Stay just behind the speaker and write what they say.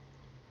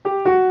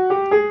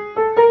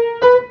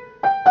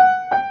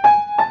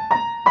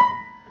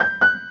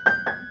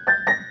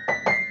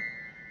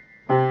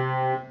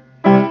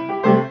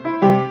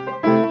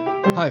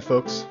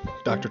folks.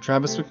 Dr.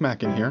 Travis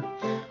McMacken here.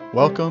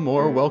 Welcome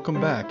or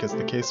welcome back, as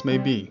the case may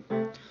be.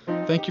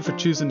 Thank you for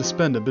choosing to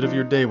spend a bit of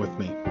your day with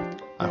me.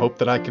 I hope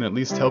that I can at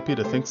least help you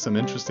to think some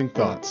interesting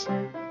thoughts.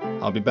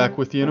 I'll be back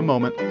with you in a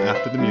moment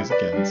after the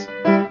music ends.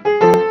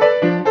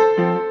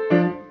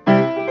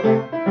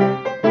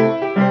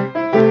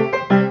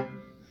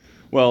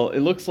 Well,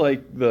 it looks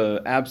like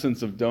the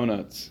absence of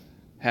donuts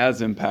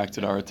has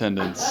impacted our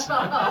attendance.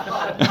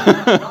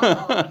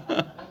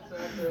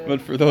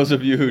 But for those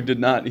of you who did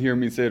not hear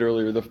me say it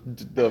earlier,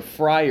 the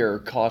fryer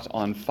caught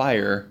on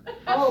fire,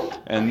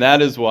 and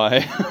that is why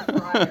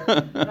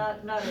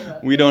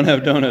we don't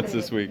have donuts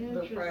this week.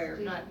 The fryer,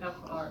 not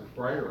F-R.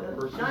 Fryer, a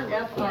person? Not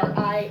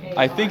F-R-I-A-R.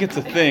 I think it's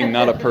a thing,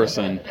 not a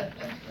person.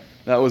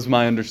 That was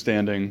my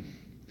understanding.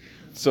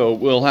 So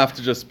we'll have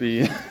to just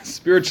be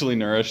spiritually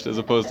nourished as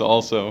opposed to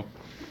also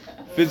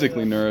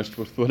physically nourished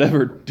with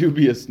whatever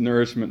dubious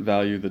nourishment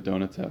value the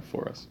donuts have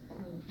for us.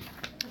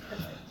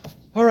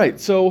 All right,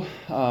 so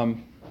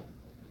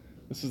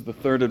this is the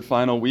third and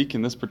final week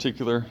in this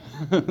particular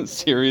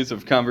series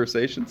of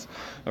conversations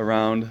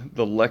around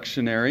the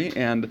lectionary,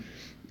 and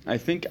I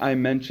think I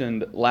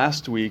mentioned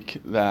last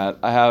week that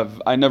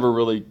I never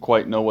really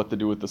quite know what to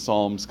do with the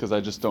Psalms because I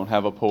just don't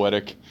have a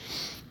poetic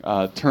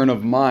turn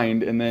of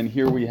mind, and then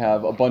here we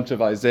have a bunch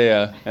of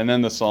Isaiah and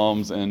then the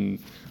Psalms and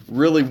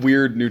really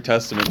weird New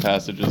Testament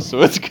passages,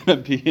 so it's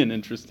going to be an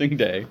interesting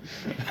day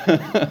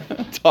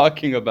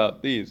talking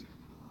about these.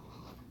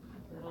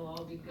 It'll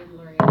all be good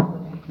learning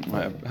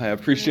for me. I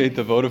appreciate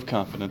the vote of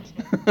confidence.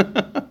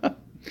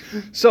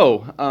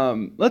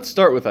 So, let's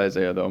start with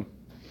Isaiah, though.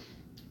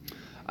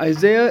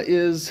 Isaiah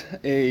is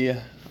a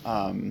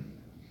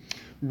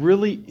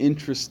really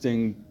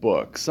interesting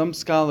book. Some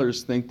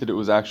scholars think that it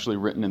was actually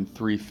written in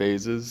 3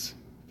 phases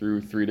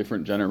through 3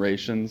 different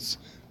generations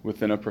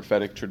within a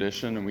prophetic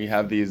tradition, and we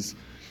have these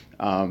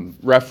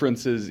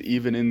references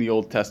even in the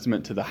Old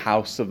Testament to the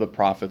house of the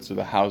prophets or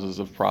the houses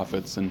of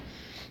prophets, and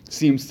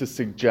seems to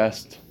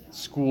suggest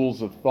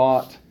schools of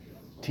thought,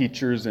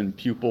 teachers and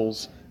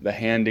pupils, the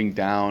handing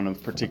down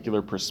of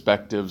particular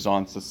perspectives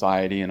on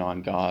society and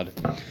on God.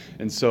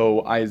 And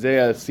so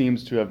Isaiah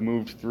seems to have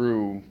moved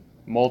through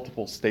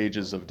multiple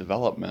stages of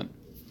development.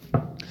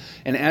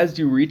 And as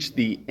you reach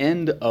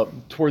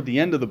toward the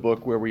end of the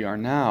book where we are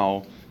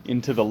now,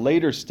 into the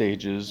later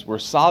stages, we're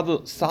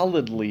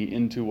solidly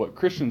into what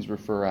Christians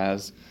refer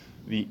as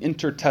the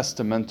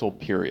intertestamental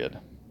period.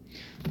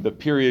 The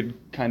period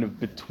kind of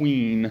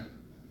between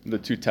the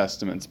 2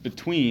 testaments,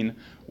 between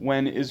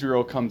when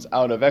Israel comes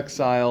out of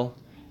exile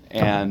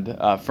and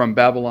from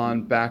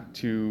Babylon back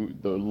to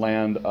the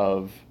land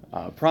of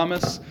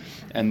promise,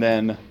 and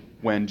then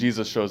when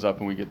Jesus shows up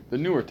and we get the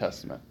Newer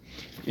Testament.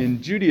 In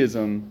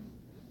Judaism,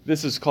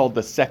 this is called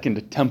the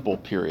Second Temple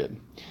period,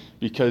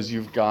 because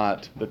you've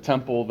got the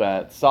temple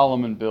that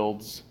Solomon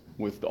builds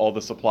with all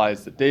the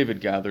supplies that David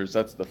gathers.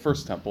 That's the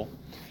first temple.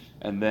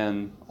 And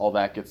then all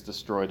that gets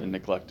destroyed and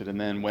neglected. And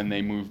then when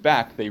they move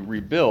back, they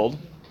rebuild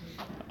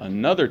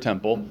another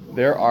temple.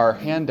 There are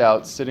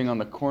handouts sitting on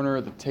the corner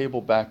of the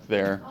table back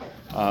there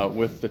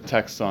with the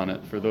text on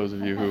it for those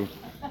of you who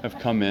have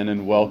come in,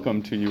 and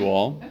welcome to you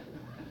all.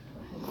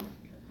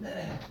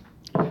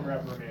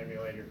 Reprimand me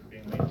later for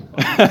being late.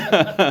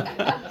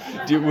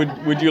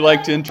 Would you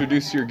like to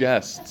introduce your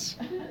guests?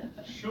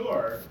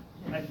 Sure.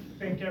 I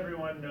think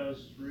everyone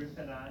knows Ruth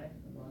and I.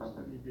 Most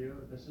of you do.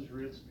 This is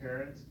Ruth's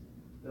parents,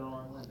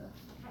 Bill and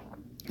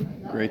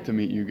Linda. Great to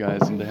meet you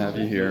guys and to have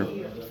you here.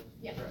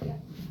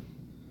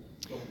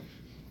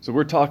 So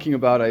we're talking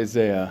about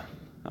Isaiah,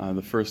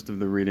 the first of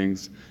the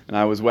readings, and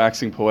I was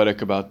waxing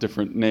poetic about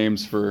different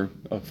names for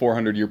a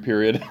 400-year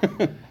period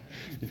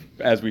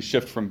as we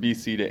shift from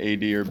BC to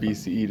AD or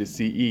BCE to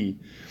CE.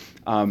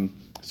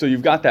 So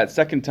you've got that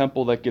second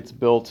temple that gets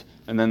built,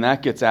 and then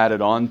that gets added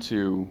on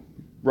to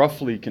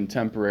roughly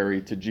contemporary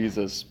to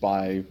Jesus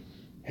by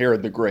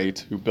Herod the Great,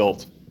 who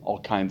built all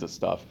kinds of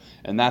stuff.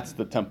 And that's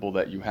the temple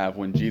that you have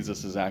when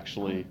Jesus is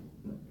actually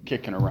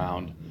kicking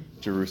around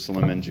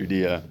Jerusalem and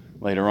Judea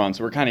later on.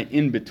 So we're kind of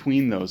in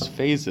between those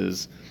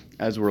phases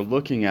as we're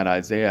looking at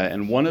Isaiah.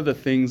 And one of the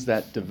things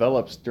that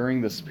develops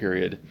during this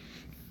period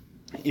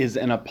is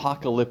an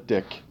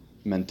apocalyptic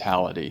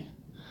mentality.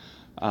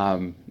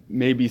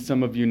 Maybe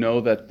some of you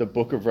know that the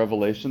book of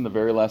Revelation, the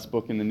very last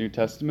book in the New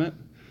Testament,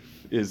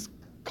 is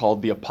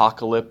called the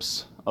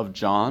Apocalypse of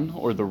John,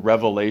 or the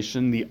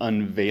revelation, the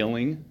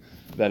unveiling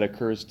that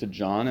occurs to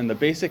John. And the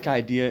basic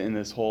idea in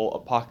this whole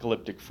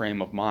apocalyptic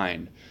frame of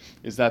mind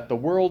is that the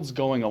world's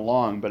going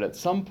along, but at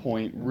some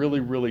point, really,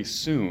 really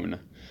soon,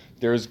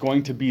 there's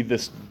going to be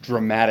this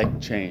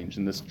dramatic change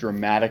and this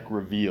dramatic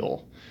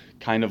reveal,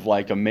 kind of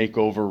like a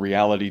makeover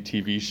reality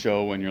TV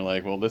show when you're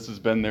like, well, this has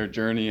been their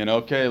journey, and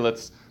okay,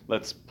 let's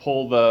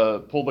pull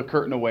the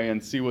curtain away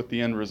and see what the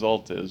end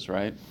result is,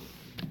 right?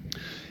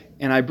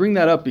 And I bring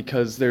that up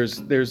because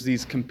there's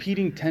these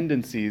competing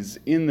tendencies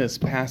in this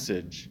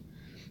passage,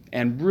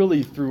 and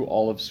really through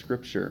all of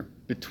Scripture,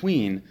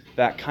 between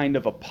that kind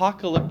of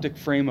apocalyptic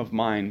frame of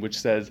mind which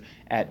says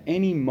at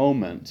any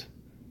moment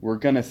we're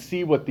going to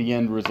see what the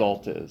end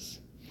result is.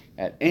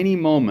 At any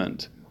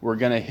moment, we're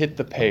going to hit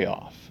the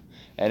payoff.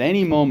 At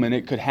any moment,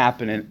 it could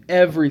happen and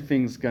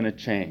everything's going to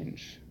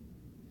change.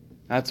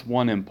 That's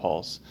one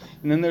impulse.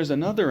 And then there's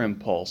another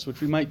impulse, which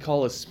we might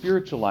call a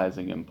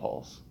spiritualizing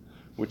impulse,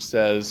 which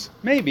says,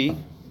 maybe,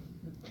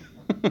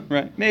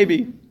 right?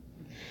 Maybe.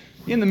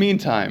 In the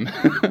meantime,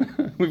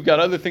 we've got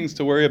other things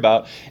to worry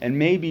about, and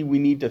maybe we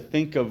need to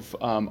think of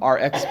our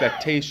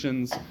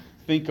expectations,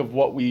 think of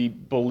what we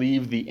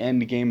believe the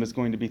end game is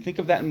going to be. Think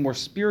of that in more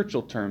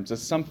spiritual terms,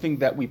 as something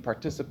that we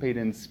participate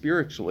in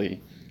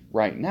spiritually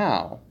right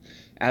now,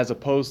 as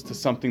opposed to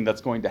something that's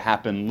going to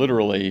happen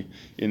literally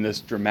in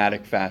this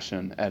dramatic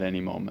fashion at any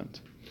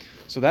moment.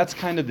 So that's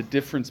kind of the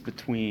difference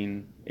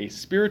between a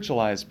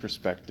spiritualized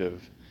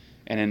perspective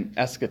and an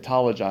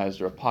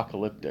eschatologized or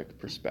apocalyptic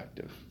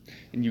perspective.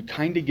 And you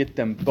kind of get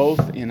them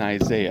both in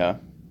Isaiah.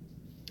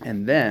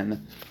 And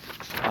then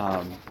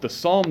the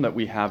psalm that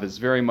we have is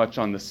very much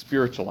on the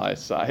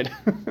spiritualized side,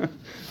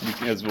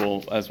 as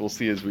we'll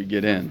see as we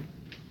get in.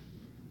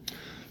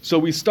 So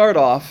we start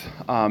off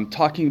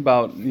talking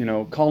about,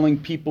 calling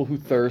people who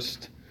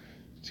thirst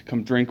to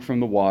come drink from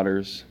the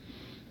waters,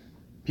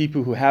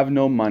 people who have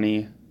no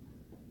money,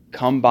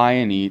 come buy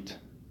and eat.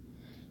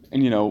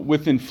 And,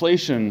 with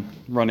inflation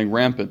running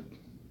rampant,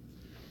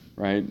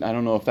 right? I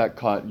don't know if that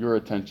caught your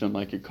attention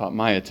like it caught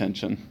my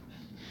attention,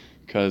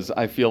 because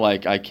I feel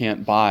like I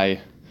can't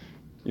buy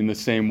in the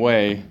same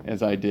way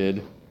as I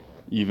did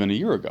even a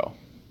year ago,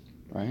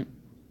 right?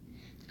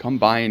 Come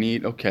buy and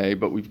eat, okay,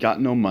 but we've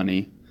got no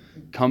money.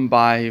 Come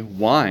buy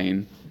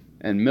wine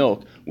and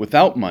milk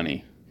without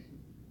money,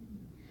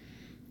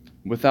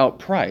 without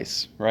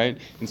price, right?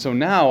 And so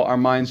now our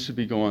minds should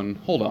be going,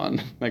 hold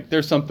on, like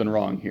there's something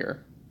wrong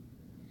here.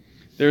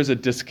 There's a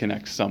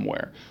disconnect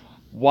somewhere.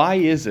 Why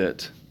is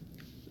it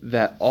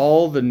that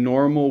all the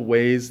normal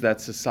ways that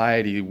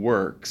society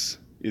works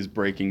is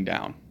breaking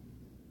down?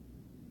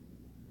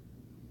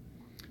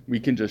 We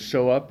can just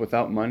show up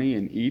without money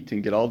and eat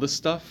and get all this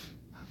stuff.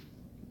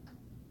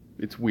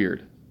 It's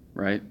weird,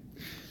 right?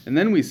 And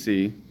then we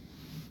see,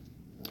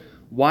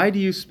 why do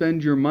you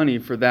spend your money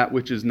for that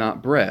which is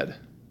not bread?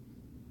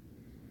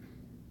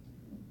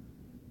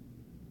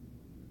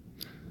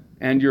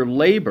 And your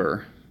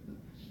labor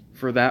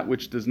for that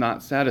which does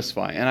not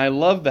satisfy. And I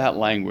love that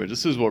language.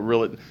 This is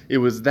it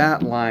was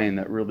that line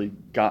that really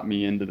got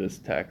me into this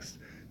text.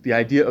 The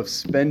idea of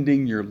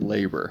spending your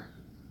labor,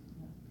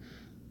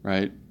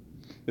 right?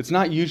 It's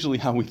not usually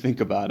how we think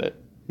about it.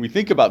 We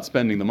think about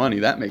spending the money,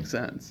 that makes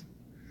sense.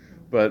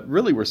 But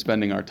really we're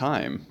spending our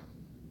time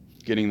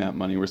getting that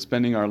money. We're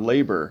spending our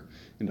labor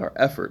and our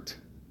effort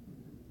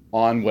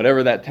on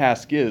whatever that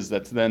task is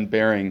that's then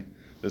bearing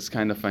this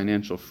kind of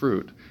financial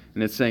fruit.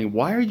 And it's saying,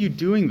 why are you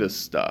doing this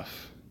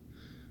stuff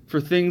for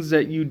things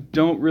that you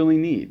don't really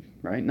need,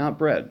 right? Not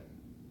bread.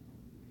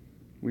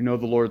 We know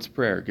the Lord's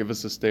Prayer, give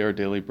us this day our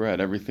daily bread,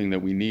 everything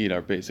that we need,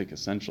 our basic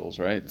essentials,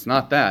 right? It's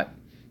not that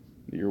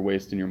you're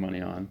wasting your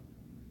money on.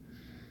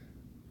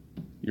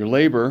 Your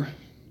labor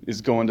is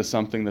going to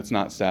something that's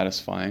not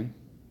satisfying.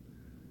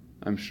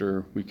 I'm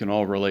sure we can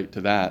all relate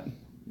to that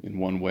in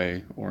one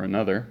way or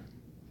another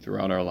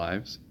throughout our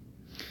lives.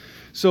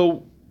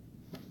 So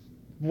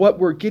what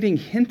we're getting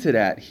hinted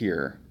at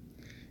here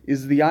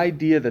is the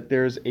idea that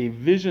there's a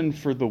vision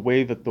for the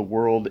way that the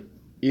world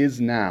is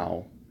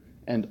now,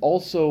 and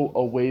also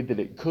a way that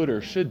it could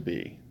or should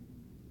be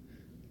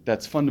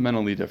that's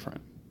fundamentally different,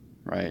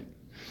 right?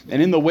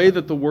 And in the way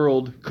that the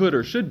world could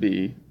or should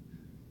be,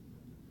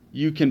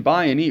 you can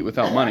buy and eat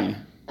without money.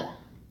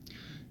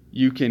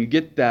 You can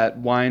get that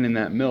wine and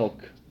that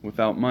milk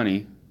without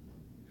money.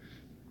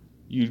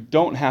 You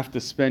don't have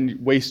to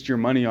waste your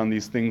money on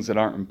these things that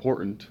aren't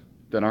important,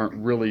 that aren't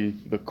really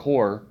the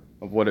core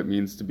of what it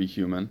means to be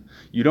human.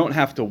 You don't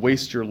have to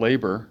waste your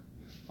labor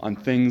on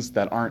things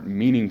that aren't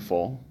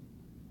meaningful.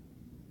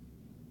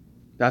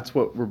 That's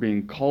what we're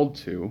being called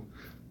to.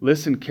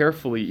 Listen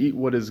carefully, eat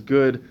what is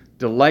good,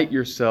 delight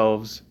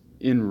yourselves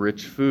in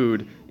rich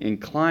food,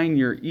 incline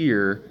your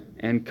ear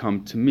and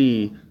come to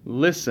me,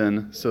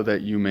 listen so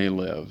that you may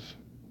live.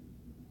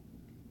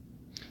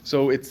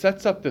 So it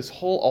sets up this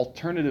whole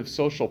alternative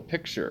social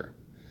picture,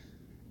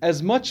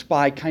 as much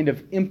by kind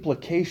of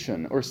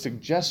implication or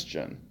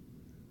suggestion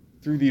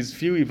through these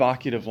few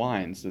evocative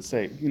lines that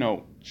say,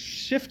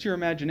 shift your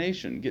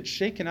imagination, get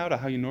shaken out of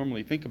how you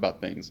normally think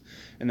about things.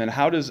 And then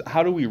how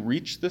do we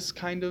reach this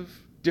kind of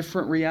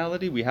different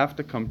reality? We have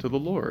to come to the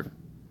Lord,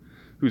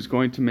 who's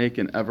going to make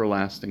an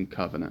everlasting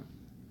covenant.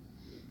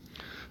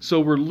 So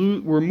we're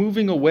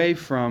moving away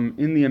from,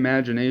 in the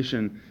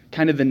imagination,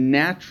 kind of the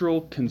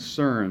natural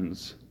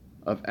concerns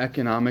of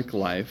economic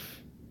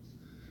life,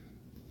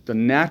 the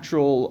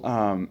natural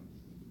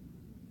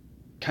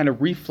kind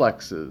of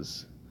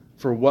reflexes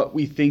for what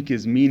we think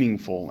is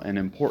meaningful and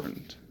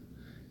important.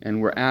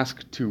 And we're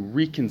asked to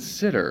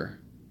reconsider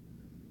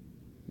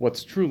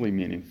what's truly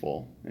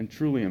meaningful and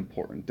truly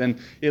important. And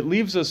it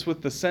leaves us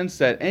with the sense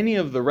that any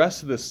of the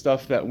rest of the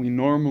stuff that we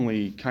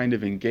normally kind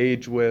of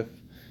engage with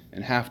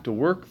and have to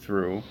work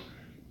through,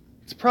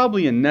 it's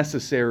probably a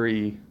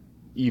necessary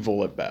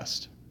evil at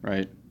best,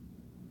 right?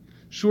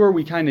 Sure,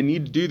 we kind of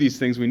need to do these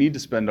things. We need to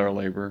spend our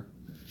labor.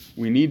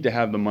 We need to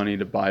have the money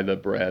to buy the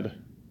bread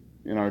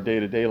in our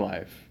day-to-day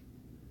life.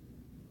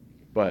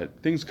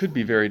 But things could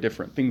be very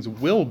different. Things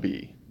will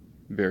be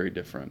very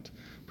different,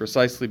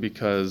 precisely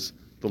because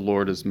the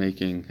Lord is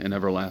making an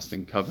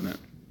everlasting covenant.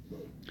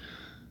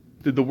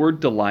 Did the word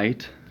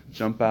delight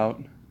jump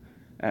out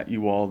at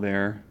you all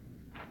there?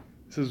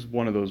 This is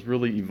one of those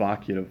really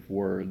evocative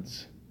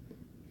words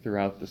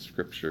throughout the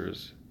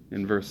scriptures.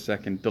 In verse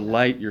 2,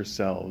 delight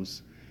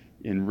yourselves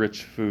in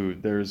rich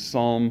food. There's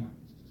Psalm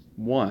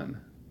 1.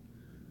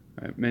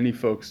 Right? Many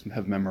folks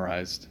have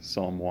memorized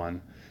Psalm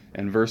 1.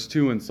 And verse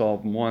 2 in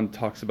Psalm 1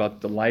 talks about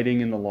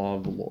delighting in the law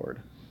of the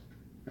Lord.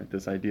 Right?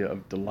 This idea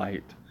of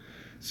delight.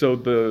 So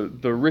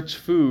the rich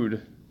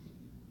food,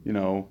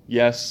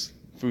 yes,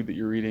 food that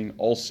you're eating,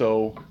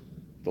 also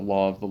the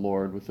law of the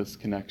Lord with this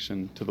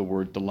connection to the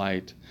word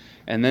delight.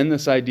 And then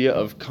this idea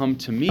of come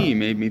to me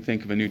made me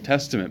think of a New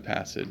Testament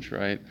passage,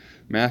 right?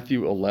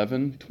 Matthew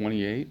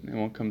 11:28, and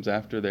what comes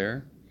after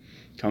there?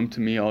 Come to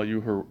me, all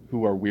you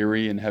who are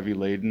weary and heavy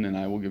laden, and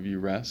I will give you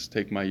rest.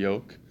 Take my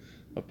yoke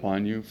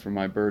upon you, for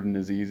my burden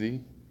is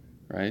easy,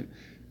 right?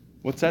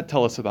 What's that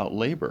tell us about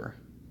labor?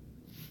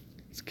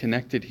 It's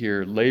connected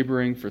here,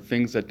 laboring for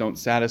things that don't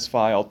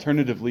satisfy.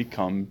 Alternatively,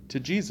 come to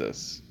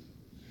Jesus.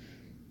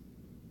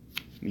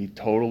 He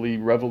totally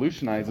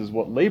revolutionizes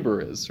what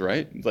labor is,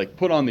 right? It's like,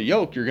 put on the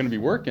yoke, you're going to be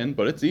working,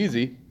 but it's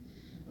easy.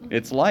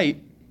 It's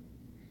light.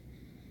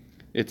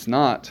 It's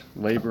not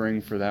laboring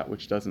for that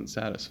which doesn't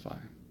satisfy.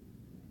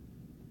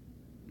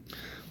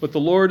 But the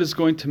Lord is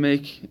going to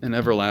make an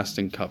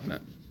everlasting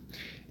covenant.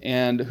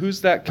 And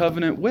who's that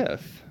covenant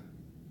with?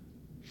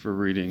 For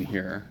reading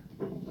here.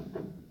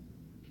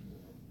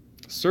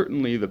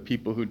 Certainly the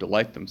people who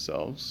delight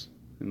themselves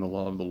in the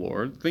law of the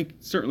Lord.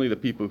 Certainly the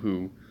people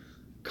who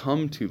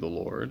come to the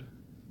Lord,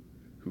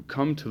 who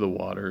come to the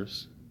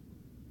waters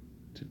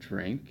to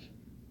drink.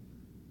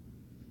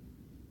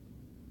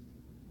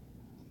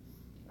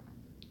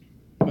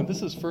 But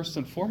this is first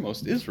and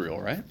foremost Israel,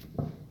 right?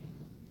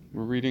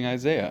 We're reading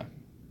Isaiah.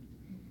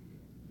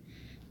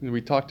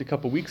 We talked a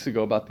couple weeks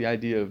ago about the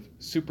idea of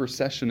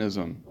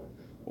supersessionism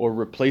or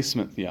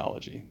replacement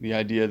theology, the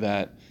idea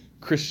that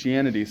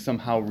Christianity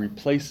somehow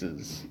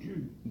replaces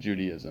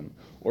Judaism,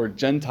 or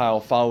Gentile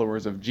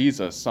followers of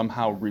Jesus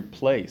somehow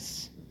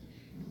replace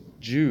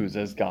Jews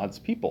as God's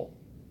people.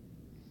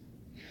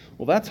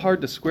 Well, that's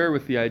hard to square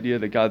with the idea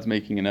that God's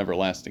making an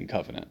everlasting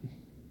covenant.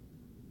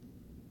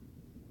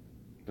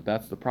 But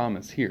that's the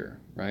promise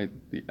here, right?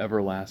 The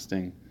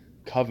everlasting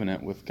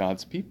covenant with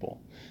God's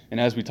people. And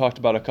as we talked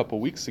about a couple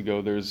weeks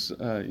ago, there's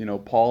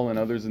Paul and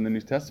others in the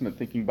New Testament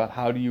thinking about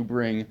how do you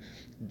bring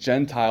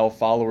Gentile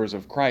followers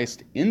of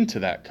Christ into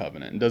that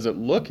covenant? And does it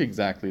look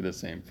exactly the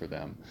same for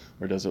them?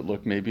 Or does it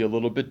look maybe a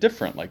little bit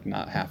different, like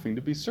not having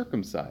to be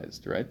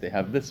circumcised, right? They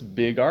have this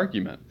big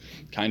argument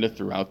kind of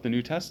throughout the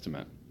New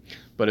Testament.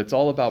 But it's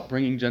all about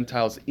bringing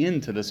Gentiles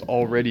into this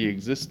already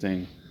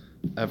existing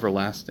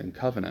everlasting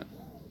covenant.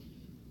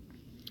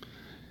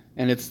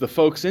 And it's the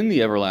folks in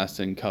the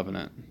everlasting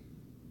covenant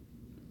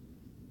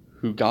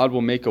who God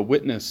will make a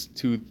witness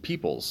to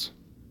peoples.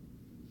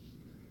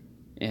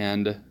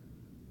 And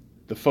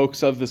the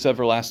folks of this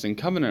everlasting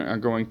covenant are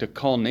going to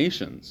call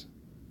nations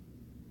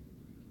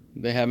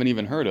they haven't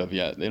even heard of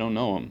yet. They don't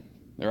know them.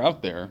 They're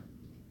out there.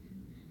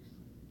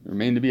 They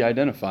remain to be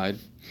identified.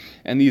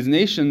 And these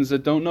nations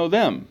that don't know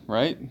them,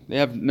 right? They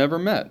have never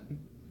met.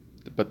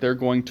 But they're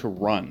going to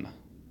run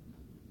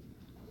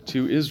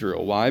to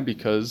Israel. Why?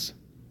 Because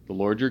the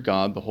Lord your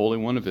God, the Holy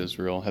One of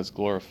Israel, has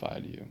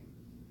glorified you.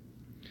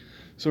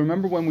 So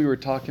remember when we were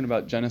talking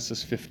about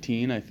Genesis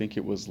 15, I think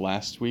it was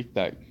last week,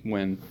 that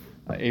when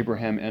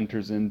Abraham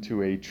enters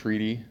into a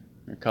treaty,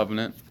 a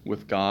covenant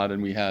with God,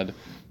 and we had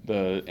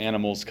the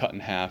animals cut in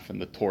half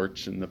and the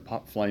torch and the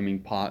flaming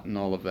pot and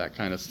all of that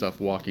kind of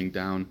stuff walking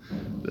down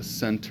the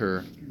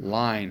center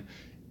line.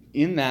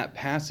 In that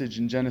passage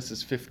in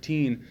Genesis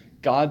 15,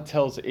 God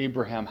tells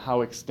Abraham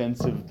how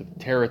extensive the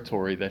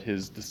territory that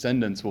his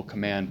descendants will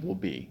command will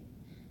be.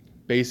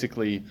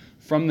 Basically,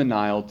 from the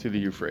Nile to the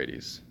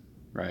Euphrates,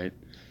 right?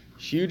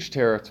 Huge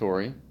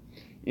territory.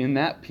 In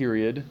that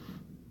period,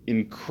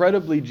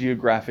 incredibly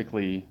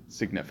geographically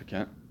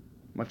significant,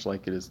 much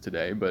like it is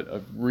today, but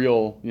a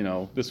real,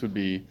 this would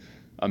be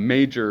a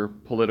major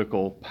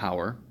political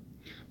power.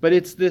 But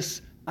it's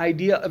this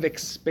idea of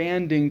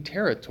expanding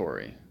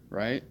territory,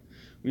 right?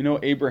 We know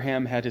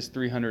Abraham had his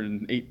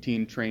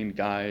 318 trained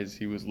guys.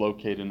 He was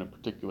located in a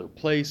particular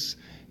place,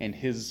 and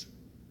his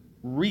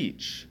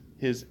reach,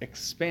 his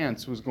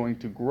expanse was going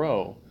to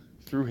grow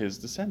through his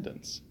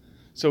descendants.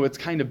 So it's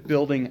kind of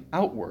building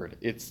outward.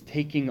 It's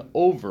taking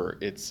over.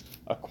 It's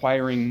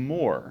acquiring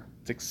more.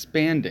 It's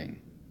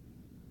expanding.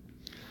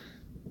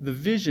 The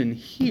vision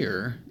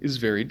here is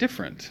very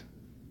different,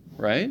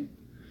 right?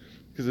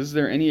 Because is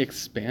there any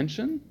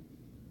expansion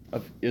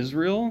of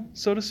Israel,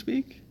 so to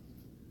speak?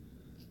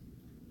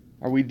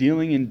 Are we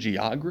dealing in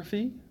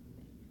geography?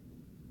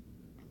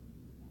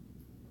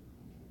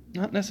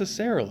 Not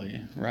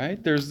necessarily,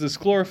 right? There's this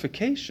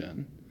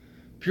glorification,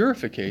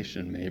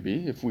 Purification,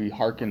 maybe, if we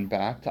hearken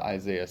back to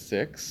Isaiah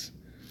 6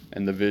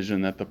 and the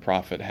vision that the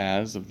prophet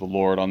has of the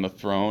Lord on the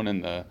throne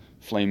and the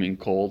flaming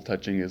coal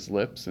touching his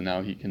lips, and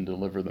now he can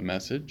deliver the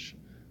message.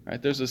 Right?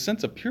 There's a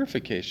sense of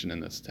purification in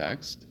this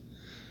text,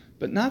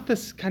 but not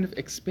this kind of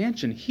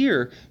expansion.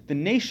 Here, the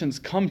nations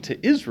come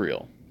to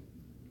Israel.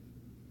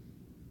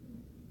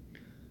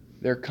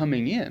 They're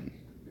coming in,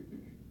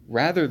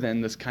 rather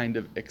than this kind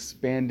of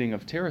expanding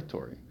of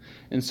territory.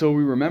 And so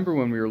we remember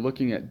when we were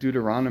looking at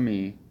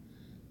Deuteronomy,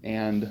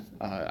 and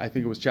I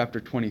think it was chapter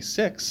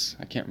 26,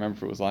 I can't remember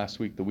if it was last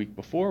week, the week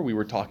before, we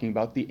were talking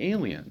about the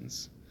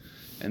aliens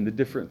and the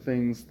different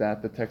things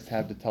that the text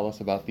had to tell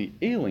us about the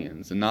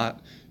aliens, and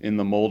not in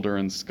the Mulder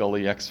and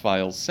Scully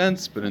X-Files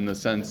sense, but in the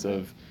sense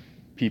of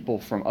people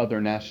from other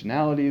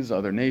nationalities,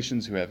 other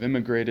nations who have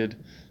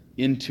immigrated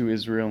into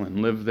Israel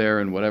and live there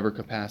in whatever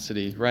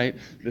capacity, right?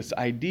 This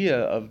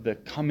idea of the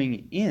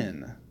coming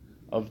in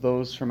of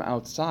those from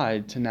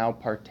outside to now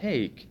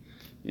partake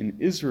in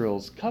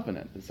Israel's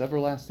covenant, this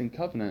everlasting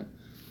covenant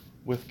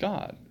with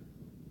God.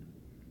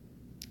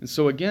 And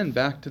so again,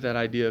 back to that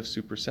idea of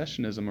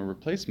supersessionism or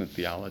replacement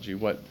theology,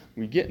 what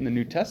we get in the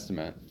New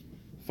Testament,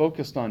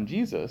 focused on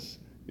Jesus,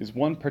 is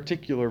one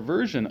particular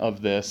version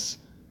of this,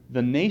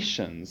 the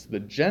nations, the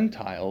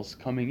Gentiles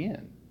coming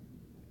in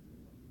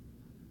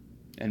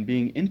and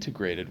being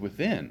integrated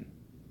within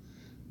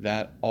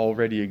that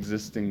already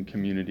existing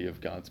community of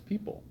God's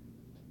people.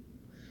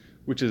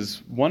 Which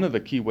is one of the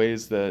key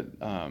ways that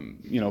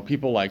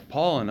people like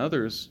Paul and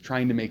others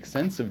trying to make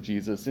sense of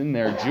Jesus in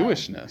their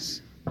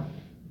Jewishness,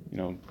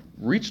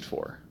 reached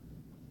for,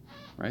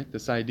 right?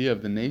 This idea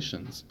of the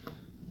nations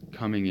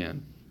coming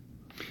in.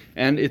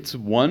 And it's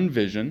one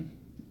vision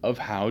of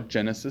how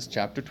Genesis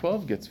chapter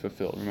 12 gets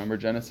fulfilled. Remember,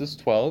 Genesis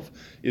 12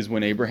 is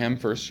when Abraham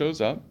first shows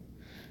up.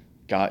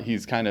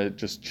 He's kind of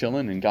just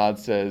chilling, and God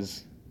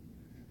says,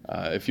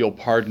 if you'll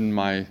pardon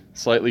my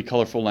slightly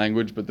colorful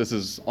language, but this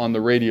is on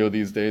the radio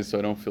these days, so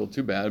I don't feel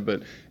too bad.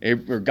 But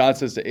God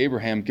says to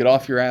Abraham, get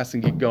off your ass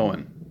and get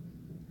going,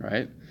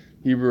 right?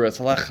 Hebrew, it's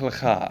lech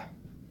lecha.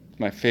 It's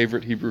my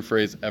favorite Hebrew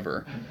phrase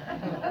ever,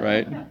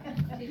 right?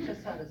 Teach us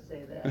how to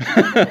say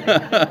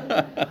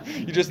that.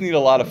 You just need a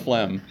lot of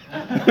phlegm.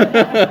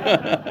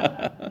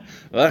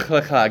 Lech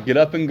lecha, get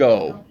up and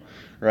go,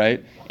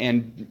 right?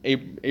 And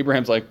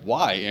Abraham's like,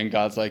 why? And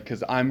God's like,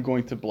 because I'm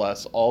going to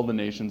bless all the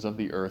nations of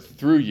the earth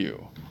through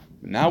you.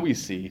 Now we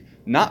see,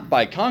 not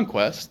by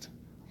conquest,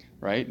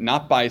 right?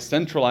 Not by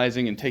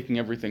centralizing and taking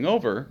everything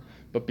over,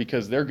 but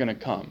because they're going to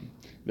come.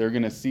 They're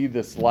going to see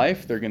this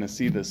life. They're going to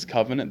see this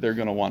covenant. They're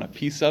going to want a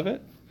piece of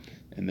it,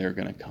 and they're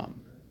going to come.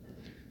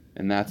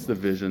 And that's the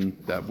vision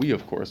that we,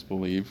 of course,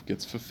 believe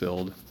gets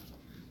fulfilled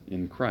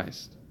in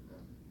Christ.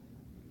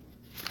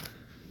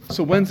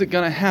 So when's it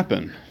going to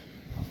happen?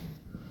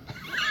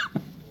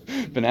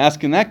 Been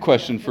asking that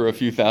question for a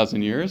few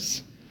thousand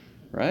years,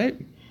 right?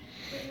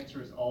 The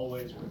answer is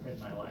always within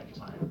my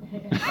lifetime.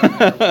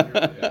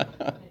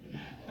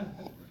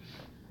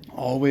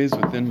 Always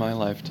within my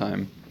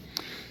lifetime.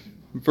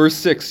 Verse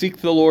 6, seek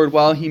the Lord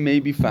while he may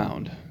be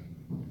found.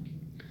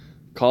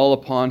 Call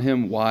upon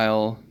him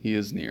while he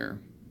is near.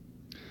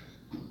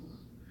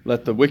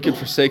 Let the wicked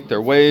forsake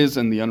their ways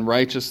and the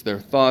unrighteous their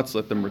thoughts.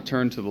 Let them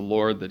return to the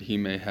Lord that he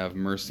may have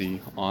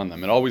mercy on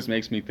them. It always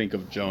makes me think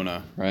of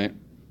Jonah, right?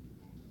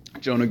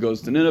 Jonah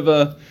goes to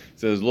Nineveh,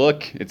 says,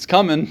 look, it's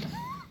coming.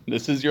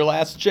 This is your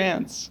last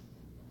chance,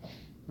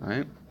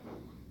 right?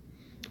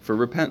 For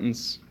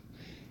repentance.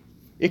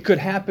 It could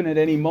happen at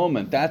any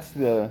moment. That's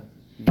the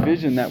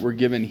vision that we're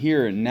given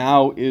here.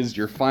 Now is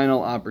your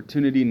final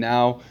opportunity.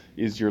 Now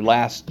is your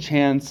last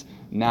chance.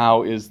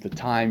 Now is the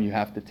time you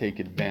have to take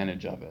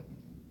advantage of it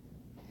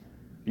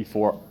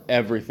before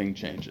everything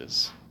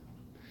changes.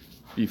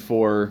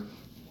 Before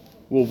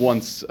we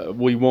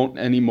won't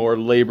anymore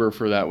labor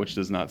for that which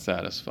does not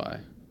satisfy.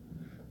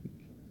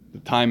 The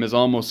time has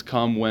almost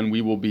come when we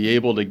will be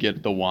able to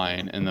get the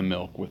wine and the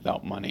milk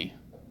without money,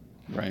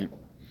 right?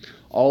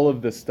 All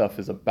of this stuff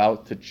is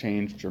about to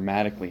change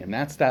dramatically, and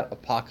that's that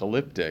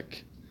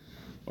apocalyptic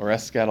or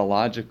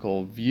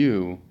eschatological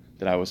view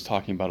that I was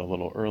talking about a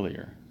little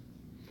earlier.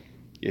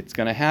 It's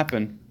going to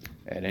happen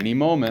at any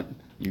moment.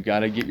 You got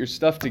to get your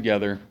stuff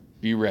together.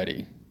 Be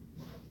ready.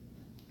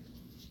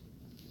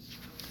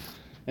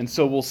 And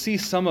so we'll see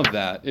some of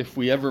that if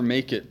we ever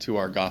make it to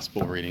our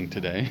gospel reading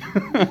today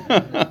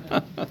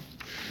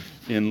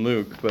in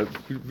Luke. But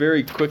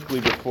very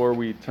quickly before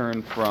we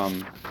turn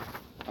from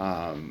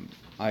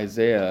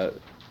Isaiah,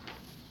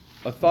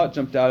 a thought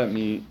jumped out at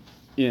me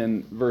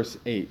in verse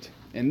 8.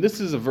 And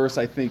this is a verse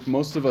I think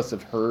most of us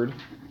have heard.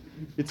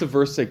 It's a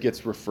verse that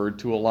gets referred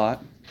to a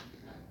lot.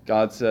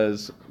 God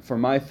says, "For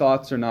my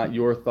thoughts are not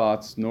your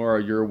thoughts, nor are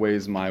your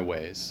ways my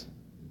ways."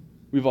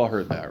 We've all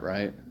heard that,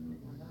 right?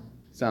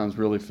 Sounds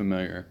really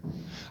familiar.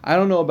 I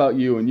don't know about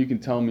you, and you can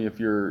tell me if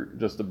you're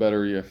just a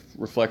better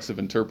reflexive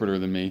interpreter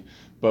than me,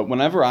 but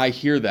whenever I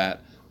hear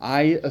that,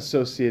 I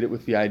associate it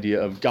with the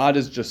idea of God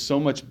is just so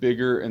much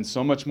bigger and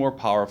so much more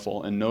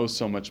powerful and knows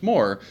so much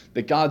more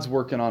that God's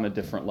working on a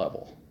different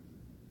level.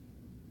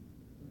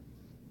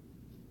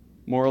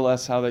 more or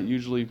less how that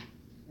usually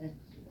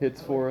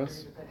hits for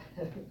us?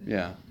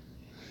 Yeah.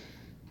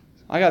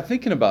 I got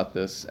thinking about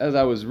this as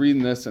I was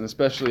reading this, and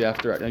especially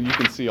after, and you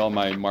can see all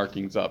my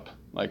markings up.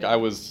 Like I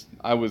was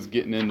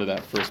getting into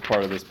that first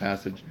part of this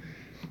passage.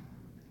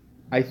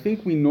 I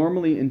think we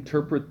normally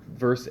interpret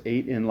verse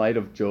 8 in light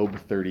of Job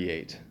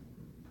 38.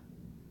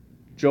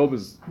 Job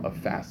is a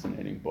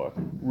fascinating book,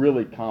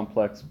 really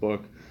complex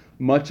book.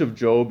 Much of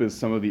Job is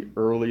some of the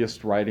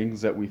earliest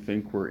writings that we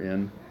think were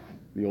in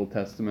the Old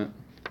Testament.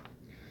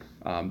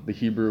 The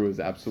Hebrew is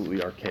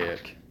absolutely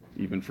archaic,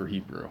 even for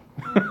Hebrew,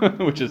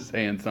 which is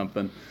saying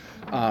something.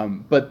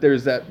 But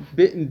there's that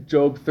bit in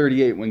Job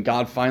 38 when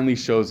God finally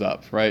shows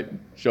up, right?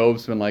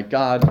 Job's been like,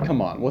 God,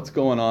 come on, what's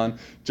going on?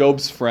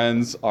 Job's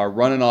friends are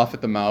running off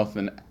at the mouth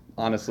and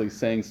honestly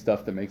saying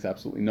stuff that makes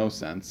absolutely no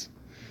sense.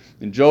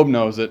 And Job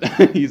knows it.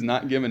 He's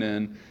not giving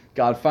in.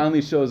 God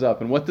finally shows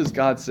up. And what does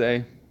God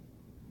say?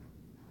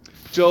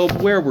 Job,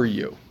 where were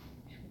you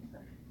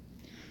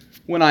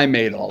when I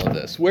made all of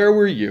this? Where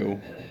were you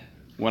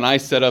when I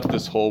set up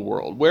this whole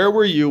world? Where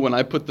were you when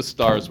I put the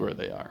stars where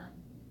they are?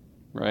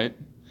 Right?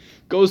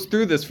 Goes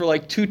through this for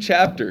like 2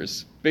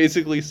 chapters,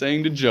 basically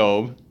saying to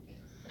Job,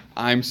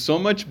 I'm so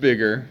much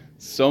bigger,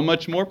 so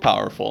much more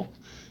powerful,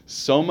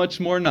 so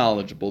much more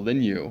knowledgeable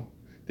than you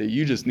that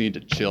you just need to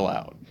chill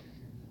out.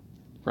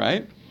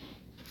 Right?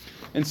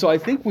 And so I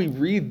think we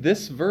read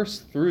this verse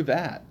through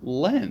that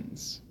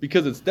lens,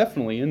 because it's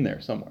definitely in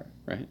there somewhere,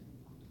 right?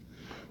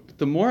 But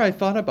the more I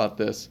thought about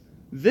this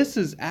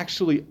is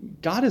actually,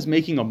 God is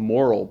making a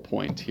moral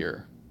point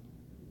here.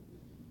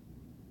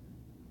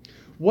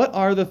 What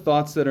are the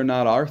thoughts that are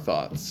not our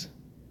thoughts?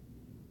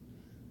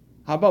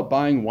 How about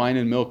buying wine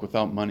and milk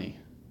without money,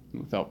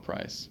 without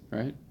price,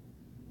 right?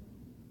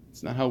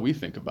 It's not how we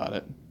think about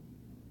it.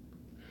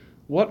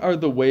 What are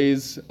the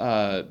ways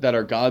that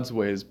are God's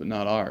ways but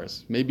not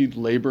ours? Maybe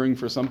laboring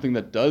for something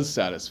that does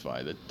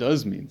satisfy, that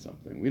does mean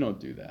something. We don't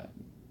do that.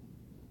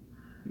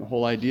 The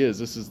whole idea is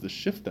this is the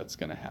shift that's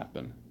going to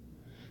happen,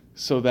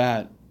 so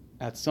that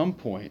at some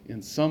point,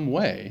 in some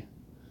way,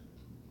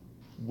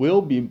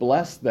 we'll be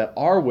blessed that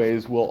our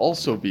ways will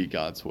also be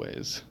God's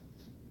ways.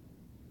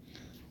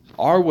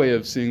 Our way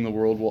of seeing the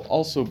world will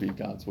also be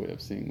God's way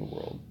of seeing the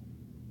world.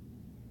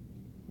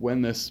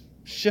 When this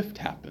shift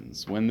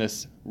happens, when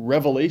this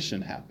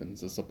revelation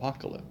happens, this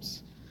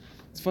apocalypse,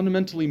 it's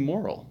fundamentally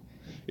moral.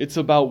 It's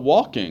about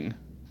walking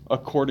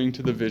according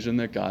to the vision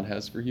that God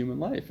has for human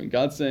life. And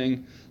God's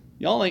saying,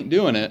 y'all ain't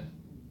doing it.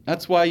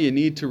 That's why you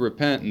need to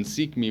repent and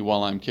seek me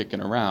while I'm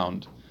kicking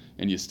around,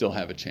 and you still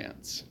have a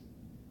chance.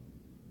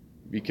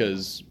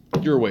 Because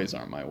your ways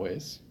aren't my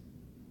ways.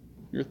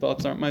 Your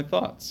thoughts aren't my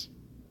thoughts.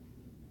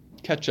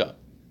 Catch up.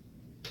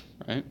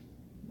 Right?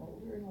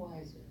 Older and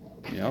wiser.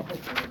 Yep.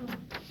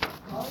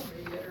 I'll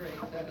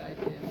reiterate that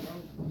idea in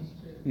Romans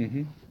too.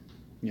 Mm-hmm.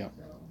 Yep.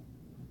 So,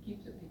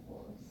 keeps it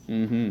before us.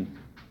 Mm-hmm.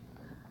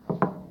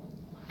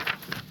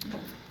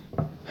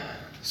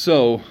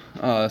 So,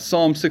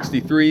 Psalm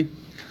 63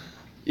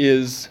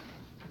 is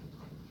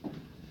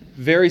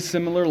very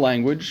similar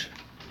language,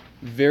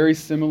 very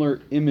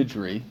similar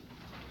imagery.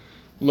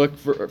 Look,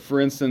 for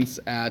instance,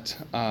 at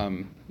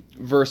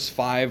verse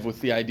 5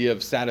 with the idea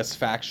of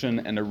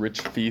satisfaction and a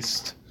rich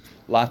feast.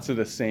 Lots of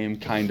the same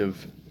kind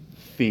of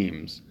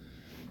themes.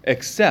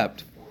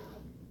 Except,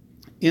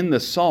 in the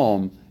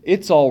psalm,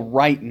 it's all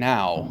right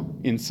now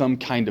in some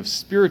kind of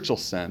spiritual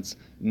sense,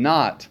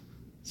 not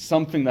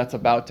something that's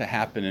about to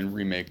happen and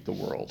remake the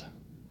world.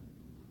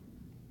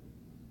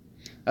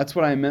 That's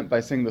what I meant by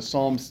saying the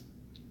Psalms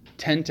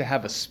tend to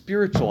have a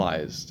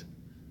spiritualized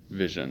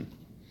vision,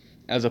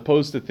 as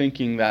opposed to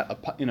thinking that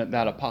in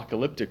that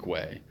apocalyptic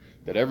way,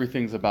 that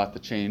everything's about to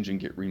change and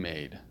get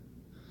remade.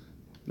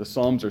 The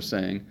Psalms are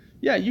saying,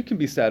 yeah, you can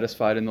be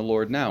satisfied in the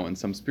Lord now in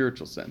some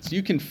spiritual sense.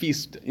 You can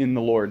feast in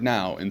the Lord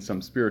now in some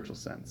spiritual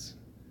sense,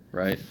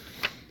 right?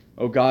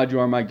 O God, you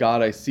are my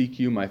God, I seek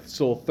you. My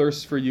soul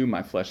thirsts for you.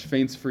 My flesh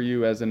faints for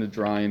you as in a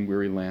dry and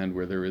weary land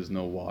where there is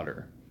no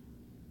water.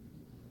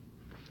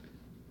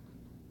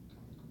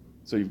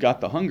 So you've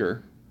got the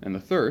hunger and the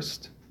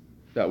thirst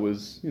that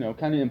was,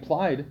 kind of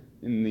implied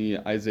in the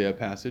Isaiah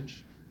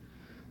passage.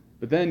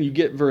 But then you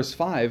get verse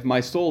 5,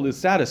 my soul is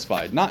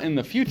satisfied, not in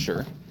the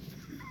future,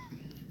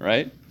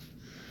 right?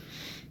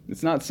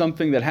 It's not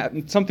something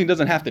that something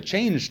doesn't have to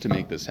change to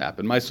make this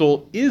happen. My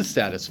soul is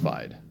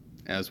satisfied,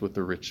 as with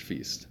the rich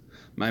feast.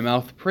 My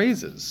mouth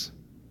praises.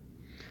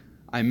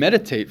 I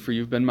meditate, for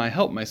you've been my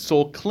help. My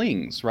soul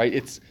clings,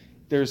 right?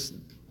 There's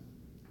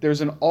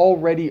an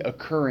already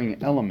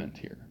occurring element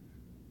here.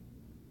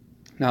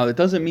 Now, that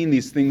doesn't mean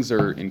these things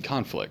are in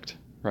conflict,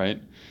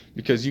 right?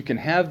 Because you can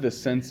have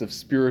this sense of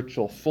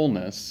spiritual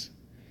fullness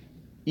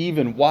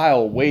even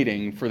while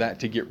waiting for that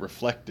to get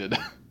reflected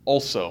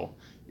also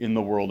in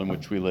the world in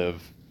which we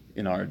live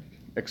in our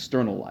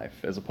external life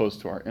as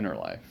opposed to our inner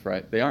life,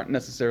 right? They aren't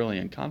necessarily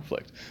in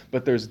conflict,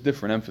 but there's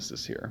different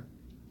emphasis here,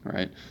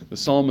 right? The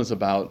psalm is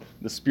about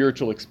the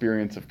spiritual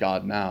experience of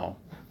God now,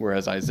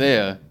 whereas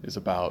Isaiah is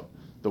about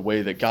the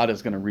way that God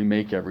is going to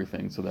remake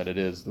everything so that it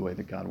is the way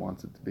that God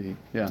wants it to be.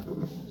 Yeah.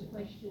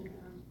 Question.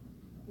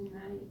 In the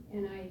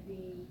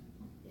NIV,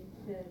 it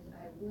says,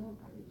 I will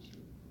praise you.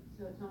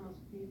 So it's almost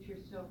future.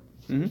 So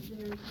Mhm. is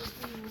there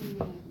something in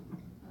the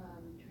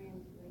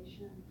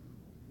translation?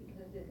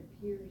 Because it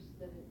appears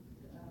that it's.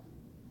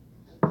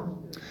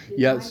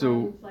 Yeah, my so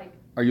Bible, it's like,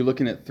 are you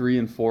looking at 3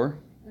 and 4?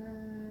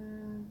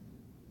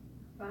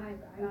 5,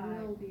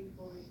 I will be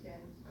fully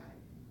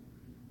satisfied.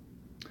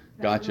 So I don't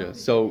know Gotcha. if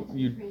it's So in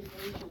you.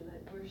 translation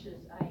that versus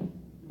I am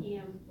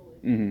fully.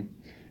 Mhm.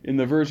 In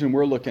the version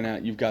we're looking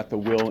at, you've got the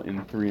will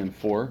in 3 and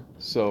 4.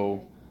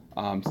 So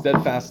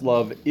steadfast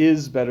love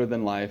is better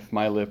than life.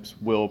 My lips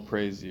will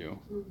praise you.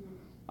 Mhm.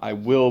 I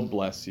will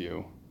bless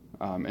you.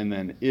 And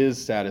then is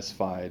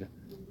satisfied.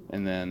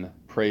 And then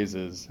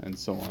praises and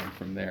so on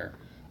from there.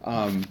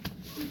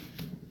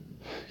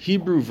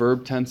 Hebrew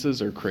verb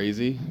tenses are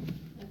crazy.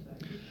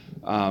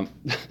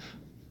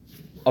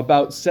 About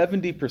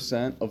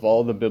 70% of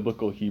all the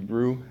biblical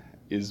Hebrew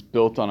is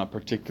built on a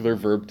particular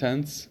verb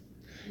tense.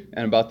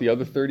 And about the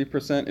other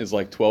 30% is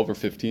like 12 or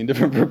 15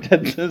 different verb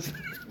tenses.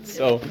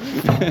 So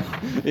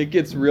it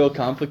gets real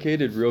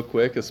complicated real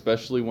quick,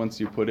 especially once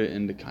you put it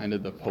into kind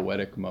of the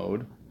poetic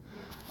mode.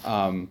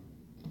 That's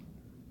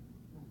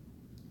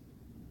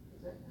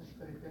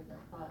put a different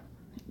thought.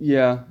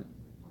 Yeah,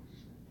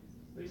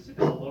 We see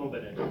this a little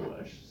bit in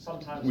English.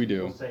 Sometimes We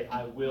people do. say,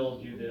 I will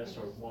do this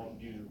or won't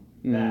do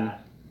Mhm.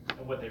 that.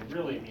 And what they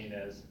really mean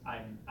is, I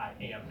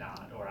am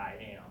not, or I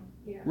am.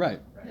 Yeah. right.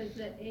 Right? Because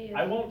the ASB,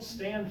 I won't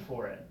stand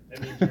for it.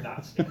 It means you're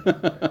not standing for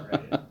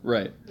it, right?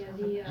 Right. Yeah,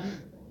 the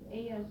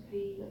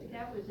ASB,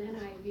 that was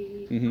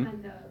NIV Mhm.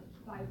 on the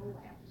Bible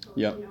app. So,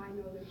 Yep. you know, I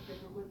know there's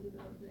different ones of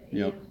those. The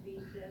Yep. ASB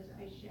says,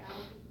 I shall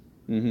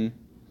Mm-hmm.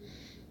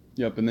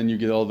 Yep, and then you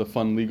get all the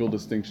fun legal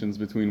distinctions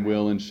between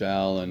will and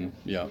shall, and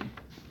yep.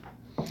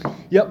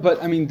 Yep,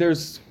 but I mean,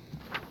 there's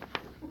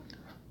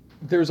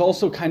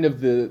also kind of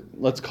the,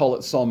 let's call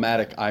it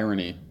psalmatic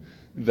irony,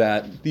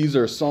 that these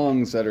are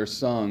songs that are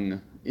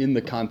sung in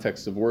the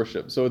context of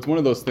worship. So it's one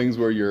of those things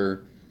where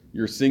you're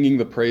singing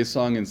the praise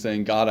song and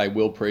saying, God, I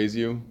will praise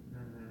you,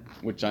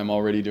 which I'm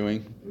already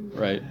doing,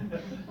 right?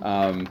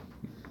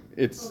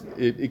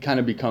 It kind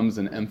of becomes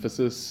an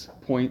emphasis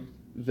point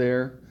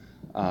there.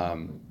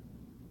 But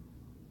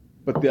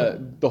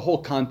the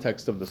whole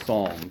context of the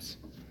Psalms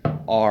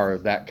are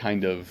that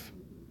kind of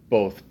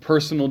both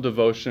personal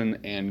devotion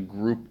and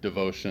group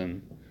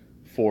devotion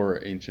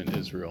for ancient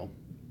Israel.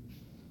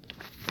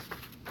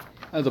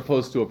 As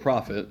opposed to a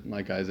prophet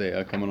like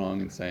Isaiah coming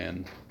along and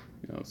saying,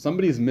 you know,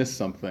 somebody's missed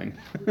something,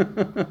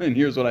 and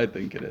here's what I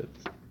think it is.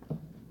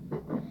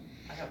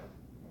 I have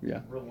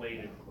Yeah. a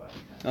related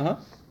question. Uh-huh.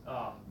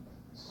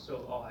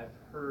 So I've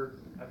heard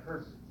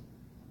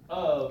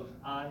of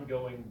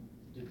ongoing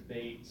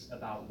debates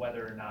about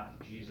whether or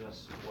not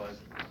Jesus was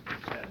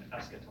an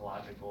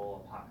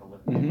eschatological,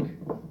 apocalyptic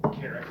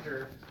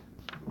character.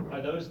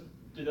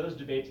 Do those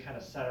debates kind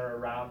of center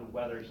around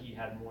whether he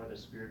had more the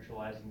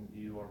spiritualizing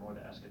view or more the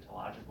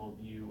eschatological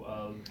view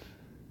of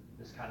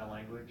this kind of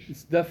language?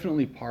 It's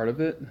definitely part of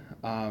it.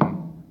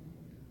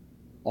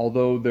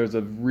 Although there's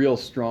a real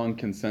strong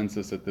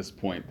consensus at this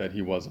point that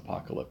he was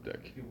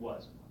apocalyptic. He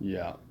was.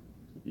 Yeah.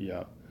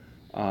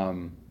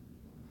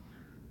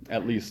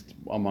 At least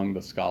among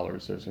the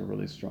scholars, there's a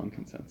really strong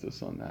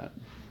consensus on that.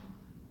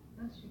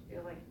 Don't you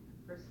feel like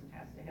a person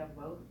has to have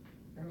both?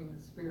 I mean,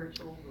 the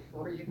spiritual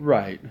before you.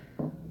 Right.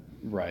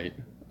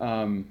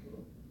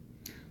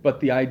 But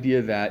the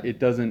idea that it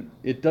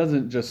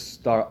doesn't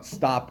just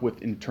stop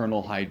with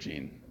internal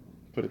hygiene,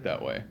 put it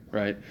that way,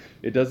 right?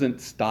 It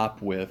doesn't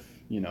stop with,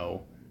 you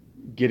know,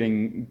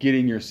 getting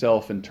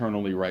yourself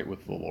internally right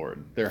with the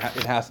Lord.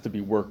 It has to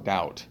be worked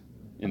out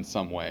in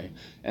some way,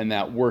 and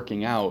that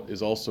working out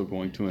is also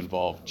going to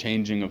involve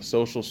changing of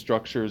social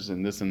structures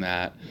and this and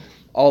that.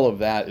 All of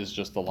that is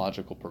just the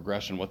logical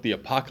progression. What the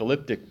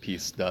apocalyptic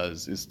piece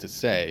does is to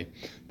say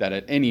that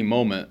at any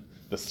moment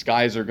the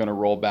skies are going to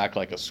roll back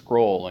like a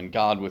scroll, and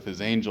God with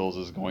his angels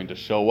is going to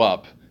show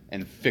up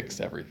and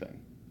fix everything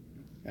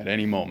at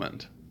any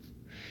moment.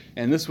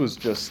 And this was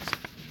just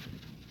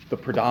the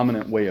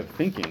predominant way of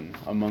thinking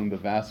among the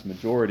vast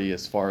majority,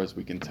 as far as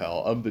we can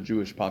tell, of the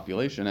Jewish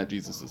population at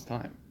Jesus'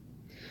 time.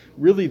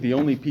 Really, the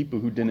only people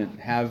who didn't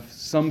have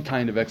some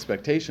kind of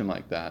expectation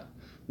like that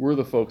were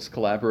the folks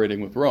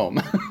collaborating with Rome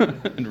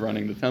and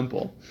running the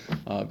temple,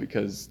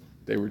 because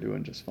they were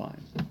doing just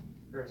fine.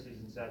 Pharisees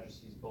and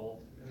Sadducees both?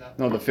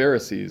 No, the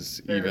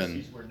Pharisees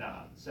were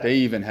not. they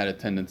even had a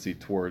tendency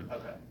toward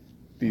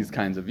these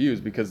kinds of views,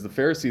 because the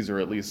Pharisees are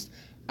at least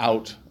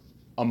out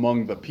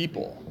among the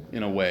people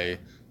in a way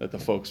that the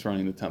folks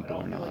running the temple are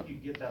I feel not. like you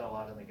get that a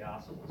lot in the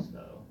Gospels,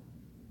 though.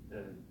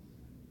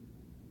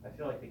 I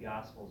feel like the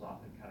Gospels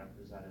often kind of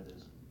presented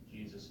as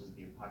Jesus as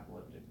the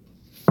apocalyptic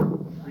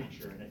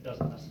preacher, and it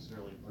doesn't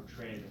necessarily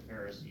portray the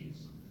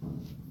Pharisees.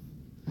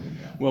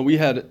 Well, we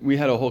had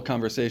a whole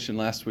conversation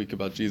last week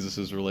about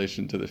Jesus'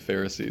 relation to the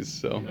Pharisees,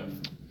 so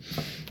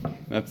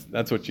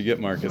that's what you get,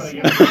 Marcus.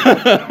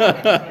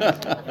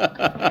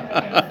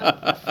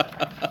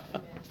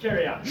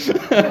 Carry on.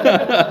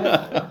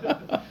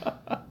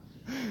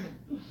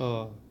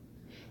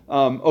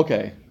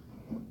 Okay.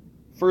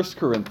 1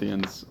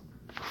 Corinthians,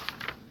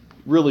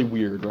 really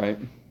weird, right?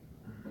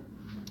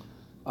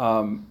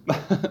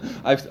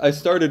 I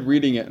started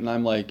reading it and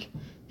I'm like,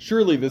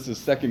 surely this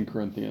is 2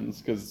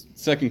 Corinthians, because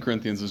 2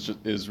 Corinthians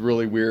is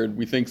really weird.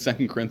 We think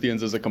 2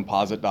 Corinthians is a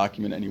composite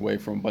document anyway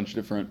from a bunch of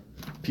different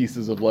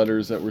pieces of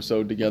letters that were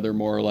sewed together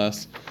more or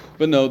less.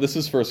 But no, this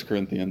is 1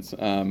 Corinthians,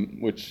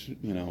 which,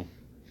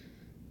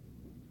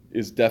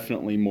 is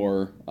definitely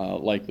more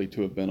likely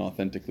to have been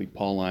authentically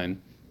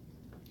Pauline.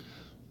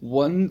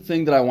 One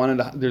thing that I wanted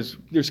to,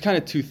 there's kind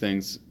of three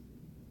things.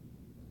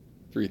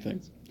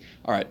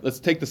 All right, let's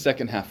take the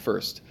second half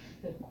first.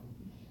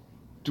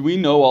 Do we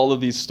know all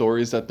of these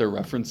stories that they're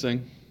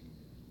referencing?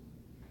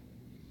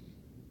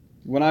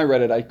 When I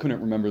read it, I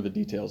couldn't remember the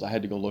details. I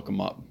had to go look them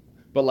up.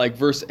 But like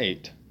verse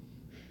 8,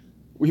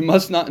 we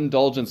must not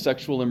indulge in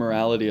sexual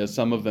immorality as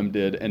some of them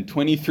did, and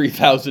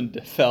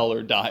 23,000 fell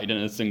or died in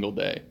a single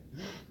day.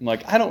 I'm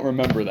like, I don't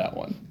remember that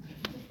one.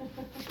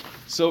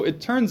 So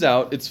it turns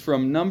out it's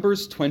from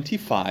Numbers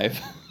 25.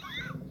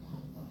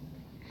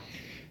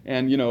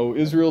 And,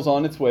 Israel's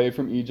on its way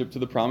from Egypt to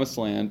the Promised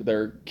Land.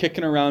 They're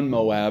kicking around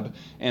Moab,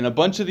 and a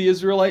bunch of the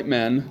Israelite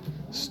men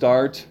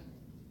start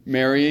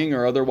marrying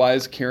or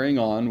otherwise carrying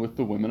on with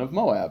the women of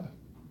Moab.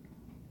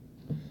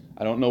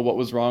 I don't know what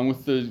was wrong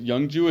with the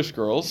young Jewish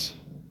girls,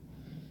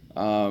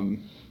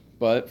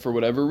 but for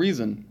whatever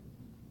reason.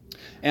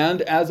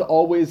 And as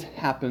always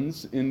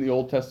happens in the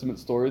Old Testament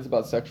stories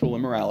about sexual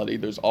immorality,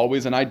 there's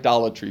always an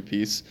idolatry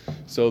piece.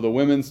 So the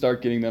women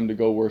start getting them to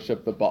go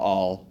worship the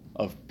Baal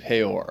of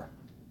Peor.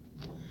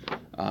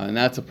 And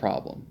that's a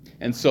problem.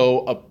 And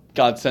so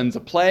God sends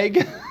a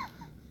plague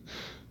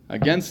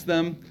against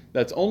them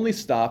that's only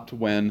stopped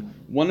when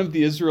one of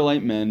the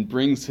Israelite men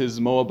brings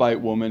his Moabite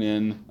woman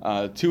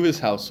in to his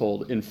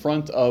household in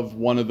front of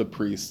one of the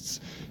priests.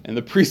 And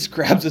the priest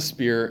grabs a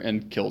spear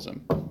and kills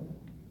him.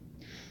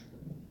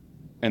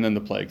 And then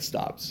the plague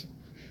stops.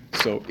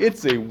 So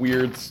it's a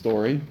weird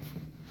story.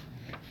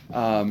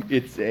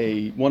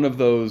 It's one of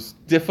those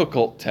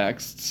difficult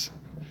texts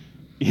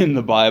in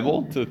the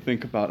Bible to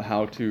think about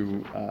how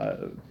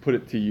to put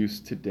it to use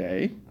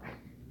today.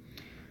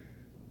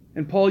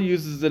 And Paul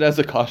uses it as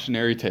a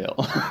cautionary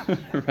tale,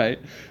 right?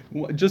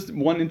 Just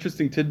one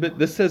interesting tidbit.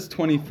 This says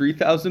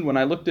 23,000. When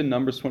I looked in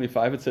Numbers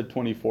 25, it said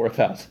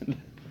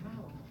 24,000.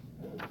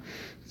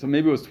 So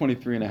maybe it was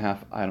 23 and a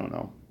half. I don't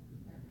know.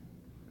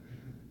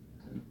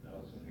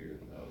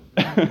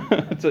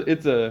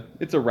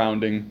 It's a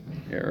rounding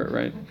error,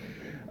 right?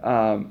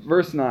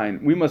 Verse 9,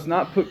 we must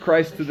not put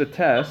Christ to the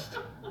test,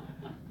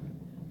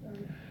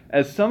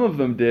 as some of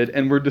them did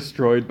and were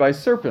destroyed by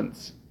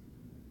serpents.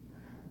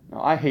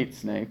 Now, I hate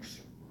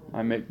snakes.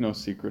 I make no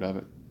secret of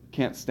it.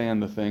 Can't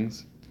stand the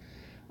things.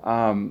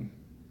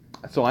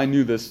 So I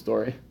knew this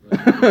story.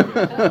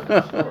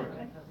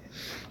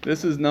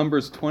 This is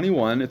Numbers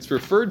 21. It's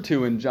referred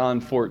to in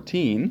John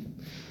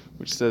 14,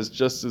 which says,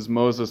 just as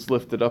Moses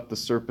lifted up the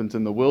serpent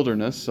in the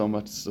wilderness, so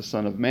much the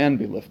Son of Man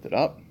be lifted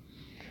up.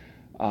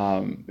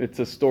 It's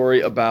a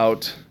story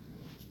about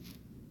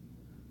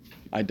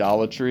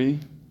idolatry,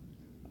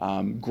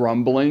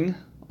 grumbling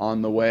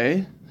on the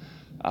way.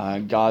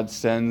 God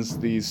sends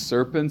these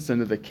serpents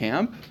into the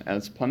camp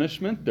as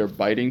punishment. They're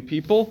biting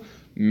people.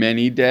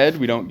 Many dead.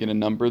 We don't get a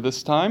number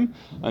this time.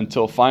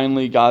 Until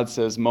finally God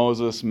says,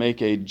 Moses,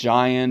 make a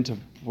giant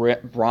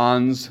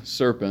bronze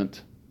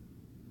serpent.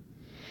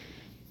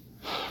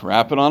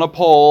 Wrap it on a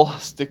pole,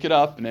 stick it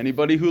up, and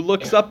anybody who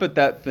looks up at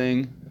that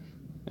thing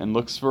and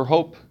looks for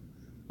hope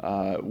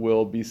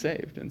will be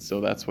saved. And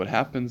so that's what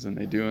happens, and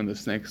they do, and the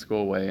snakes go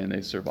away, and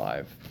they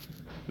survive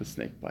the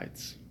snake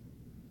bites.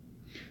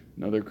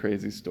 Another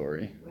crazy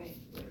story. Wait,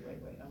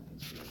 I'm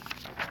confused.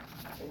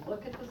 They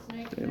look at the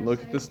snake. They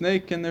look at the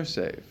snake, and they're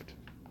saved.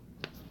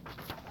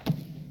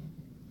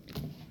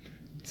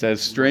 It's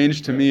as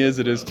strange to me as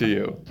it is to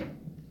you.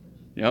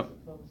 Yep.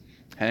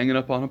 Hanging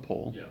up on a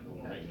pole. Yeah, the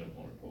one hanging up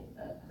on a pole.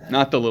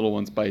 Not the little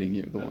ones biting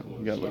you. The one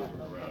you got to look.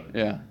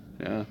 Yeah.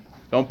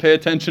 Don't pay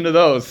attention to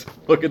those.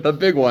 Look at the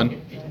big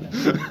one.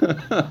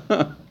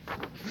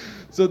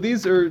 So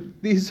these are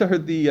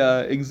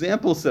the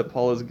examples that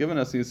Paul has given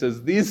us. He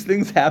says these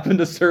things happen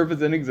to serve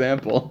as an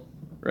example,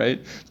 right?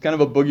 It's kind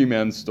of a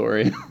boogeyman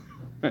story,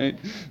 right?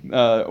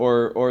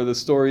 Or the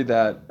story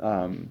that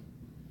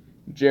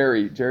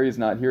Jerry's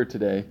not here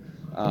today.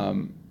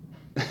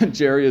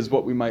 Jerry is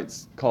what we might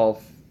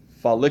call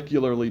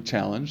follicularly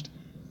challenged,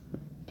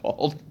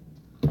 bald,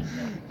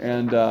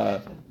 and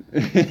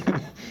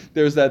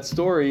there's that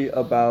story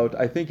about,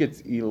 I think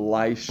it's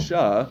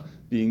Elisha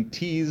being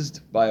teased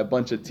by a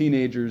bunch of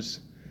teenagers,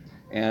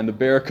 and a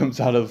bear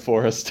comes out of the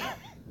forest,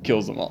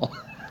 kills them all,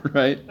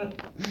 right?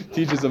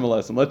 Teaches them a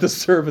lesson. Let this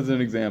serve as an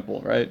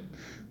example, right?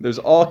 There's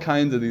all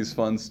kinds of these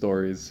fun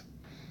stories.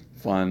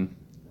 Fun,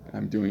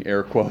 I'm doing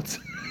air quotes,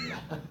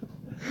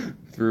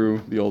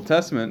 through the Old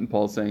Testament, and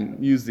Paul's saying,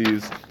 use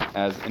these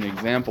as an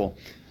example.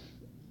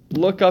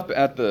 Look up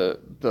at the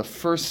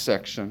first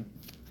section.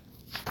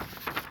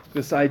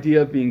 This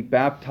idea of being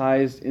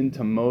baptized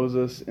into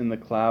Moses in the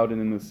cloud and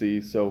in the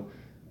sea. So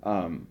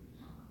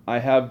I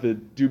have the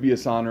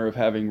dubious honor of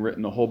having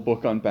written a whole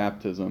book on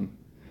baptism,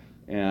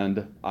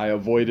 and I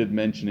avoided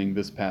mentioning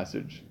this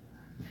passage,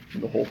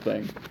 the whole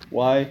thing.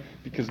 Why?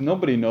 Because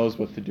nobody knows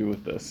what to do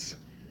with this.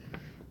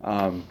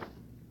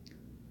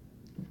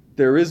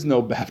 There is no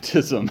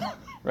baptism,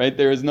 right?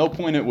 There is no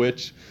point at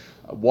which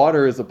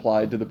water is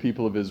applied to the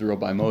people of Israel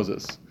by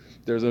Moses.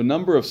 There's a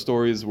number of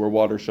stories where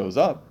water shows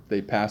up.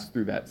 They pass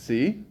through that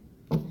sea.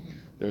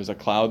 There's a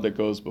cloud that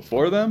goes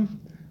before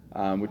them,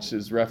 which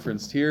is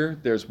referenced here.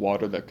 There's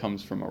water that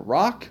comes from a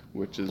rock,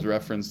 which is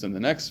referenced in the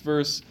next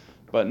verse.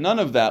 But none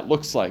of that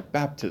looks like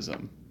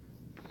baptism.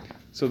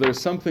 So there's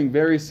something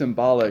very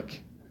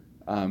symbolic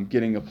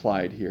getting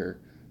applied here.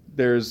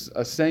 There's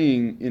a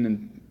saying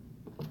in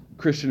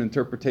Christian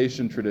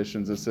interpretation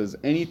traditions that says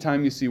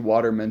anytime you see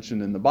water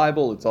mentioned in the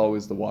Bible, it's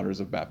always the waters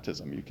of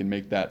baptism. You can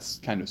make that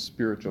kind of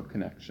spiritual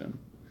connection.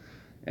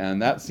 And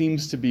that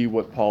seems to be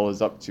what Paul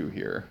is up to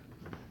here,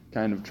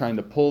 kind of trying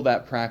to pull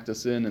that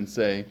practice in and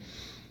say,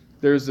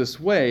 there's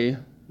this way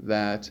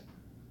that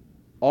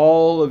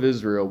all of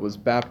Israel was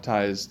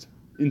baptized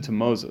into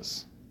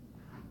Moses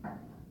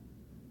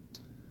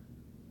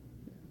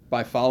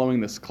by following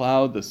this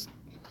cloud, this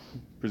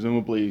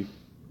presumably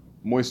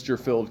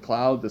moisture-filled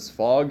cloud, this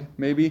fog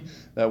maybe,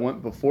 that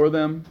went before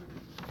them,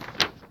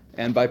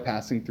 and by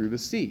passing through the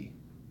sea.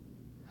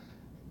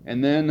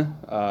 And then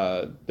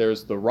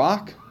there's the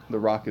rock. The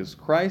rock is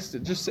Christ.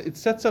 It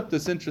sets up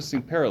this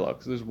interesting parallel,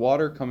 because there's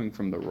water coming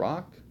from the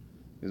rock,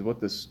 is what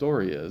this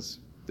story is.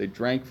 They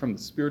drank from the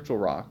spiritual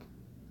rock.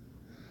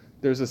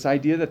 There's this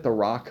idea that the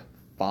rock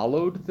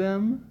followed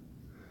them.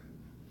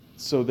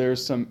 So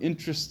there's some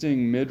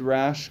interesting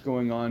midrash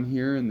going on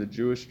here in the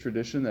Jewish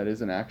tradition that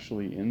isn't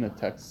actually in the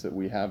texts that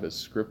we have as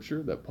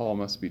scripture that Paul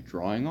must be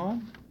drawing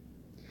on.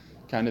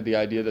 Kind of the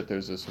idea that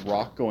there's this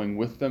rock going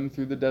with them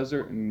through the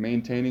desert and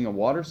maintaining a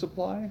water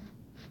supply.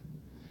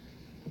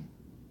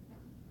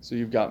 So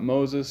you've got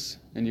Moses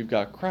and you've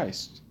got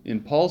Christ.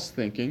 In Paul's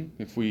thinking,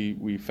 if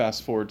we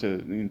fast forward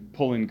to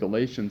pull in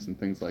Galatians and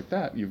things like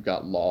that, you've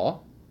got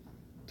law,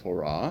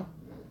 Torah,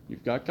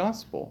 you've got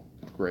gospel,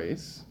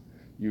 grace.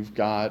 You've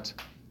got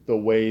the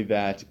way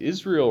that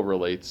Israel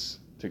relates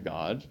to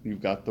God.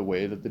 You've got the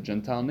way that the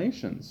Gentile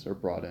nations are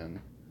brought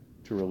in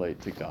to relate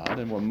to God.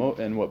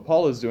 And what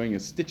Paul is doing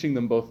is stitching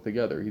them both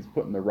together. He's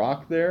putting the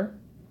rock there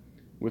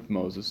with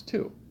Moses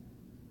too.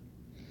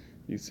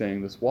 He's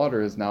saying this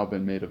water has now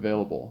been made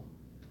available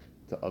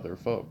to other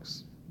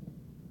folks.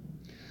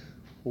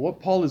 Well, what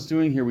Paul is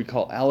doing here we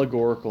call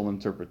allegorical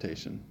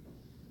interpretation.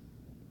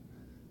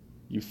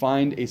 You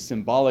find a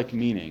symbolic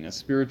meaning, a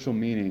spiritual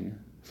meaning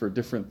for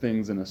different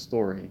things in a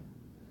story,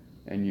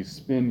 and you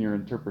spin your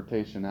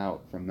interpretation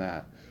out from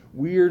that.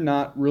 We're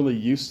not really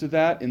used to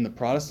that in the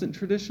Protestant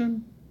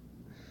tradition,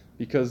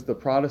 because the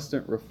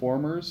Protestant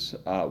reformers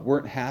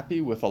weren't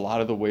happy with a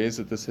lot of the ways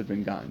that this had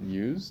been gotten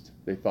used.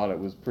 They thought it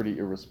was pretty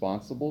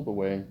irresponsible, the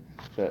way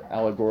that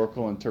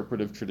allegorical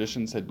interpretive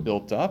traditions had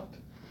built up.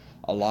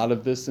 A lot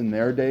of this in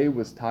their day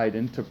was tied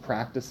into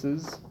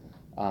practices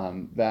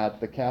that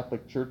the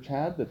Catholic Church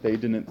had that they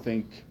didn't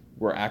think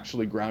were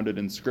actually grounded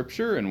in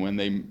Scripture, and when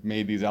they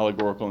made these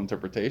allegorical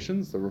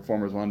interpretations, the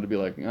reformers wanted to be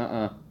like,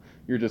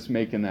 you're just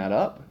making that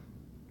up.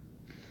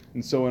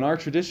 And so in our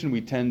tradition,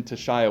 we tend to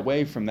shy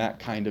away from that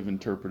kind of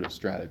interpretive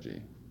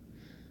strategy,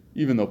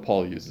 even though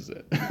Paul uses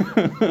it,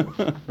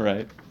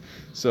 right?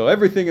 So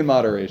everything in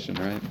moderation,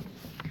 right?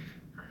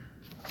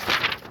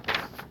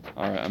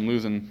 All right, I'm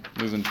losing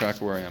track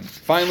of where I am.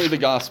 Finally, the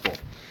gospel.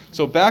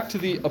 So back to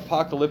the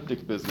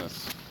apocalyptic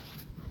business.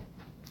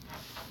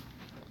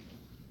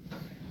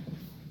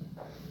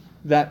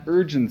 That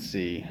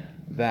urgency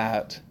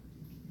that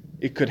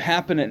it could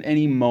happen at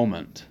any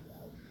moment.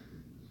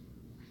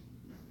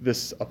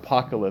 This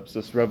apocalypse,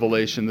 this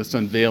revelation, this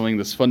unveiling,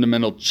 this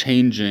fundamental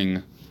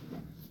changing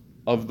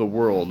of the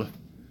world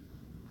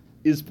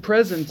is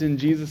present in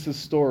Jesus'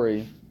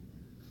 story,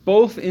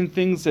 both in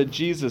things that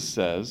Jesus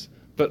says,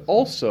 but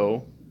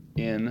also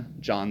in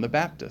John the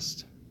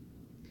Baptist.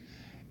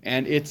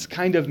 And it's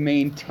kind of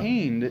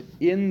maintained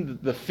in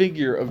the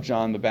figure of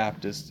John the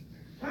Baptist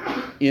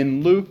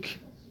in Luke,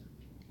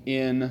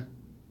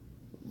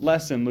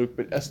 less in Luke,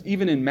 but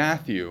even in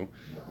Matthew,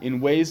 in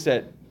ways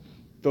that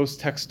those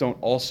texts don't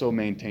also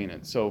maintain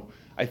it. So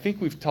I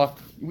think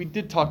we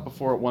did talk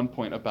before at one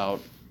point about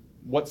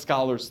what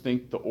scholars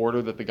think the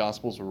order that the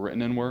Gospels were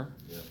written in were.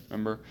 Yeah.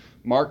 Remember?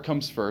 Mark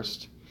comes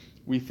first.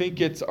 We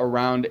think it's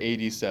around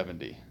AD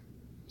 70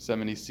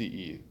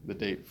 CE, the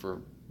date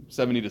for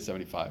 70 to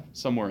 75,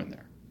 somewhere in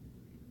there.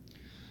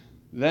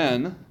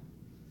 Then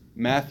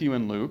Matthew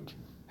and Luke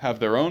have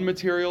their own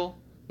material.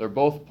 They're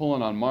both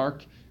pulling on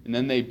Mark, and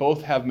then they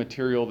both have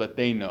material that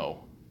they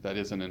know that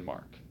isn't in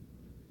Mark.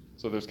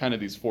 So there's kind of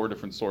these four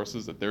different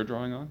sources that they're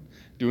drawing on,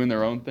 doing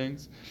their own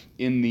things.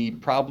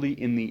 Probably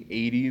in the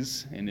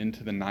 80s and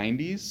into the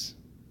 90s.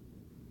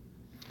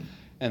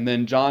 And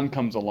then John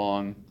comes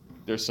along.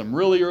 There's some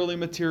really early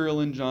material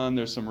in John.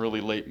 There's some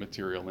really late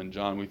material in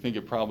John. We think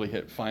it probably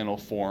hit final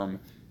form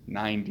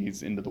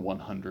 90s into the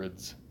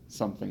 100s,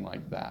 something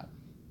like that.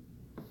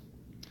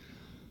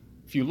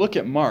 if you look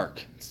at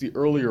Mark, it's the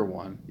earlier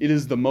one, it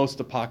is the most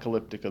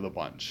apocalyptic of the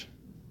bunch.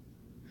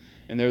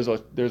 And there's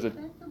a That's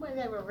the way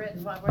they were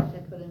written. Why weren't they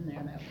put in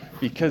there that way?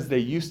 because they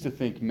used to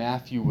think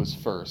Matthew was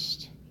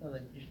first. So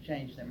they just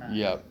changed their mind.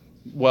 Yep.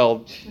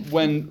 Well,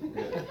 when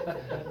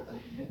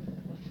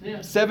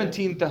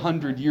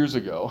 1700 years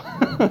ago,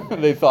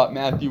 they thought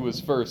Matthew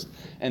was first,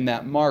 and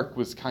that Mark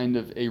was kind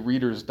of a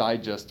Reader's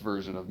Digest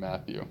version of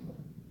Matthew.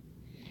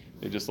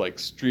 They just like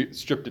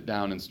stripped it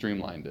down and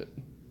streamlined it,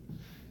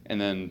 and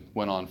then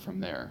went on from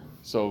there.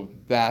 So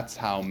that's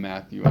how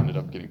Matthew ended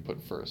up getting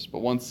put first. But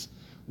once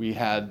we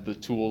had the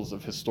tools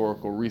of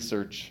historical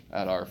research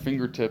at our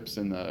fingertips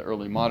in the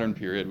early modern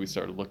period, we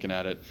started looking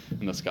at it,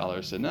 and the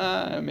scholars said,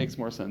 it makes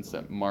more sense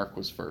that Mark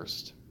was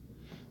first,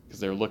 because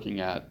they're looking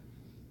at,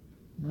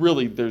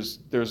 really,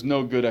 there's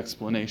no good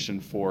explanation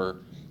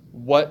for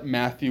what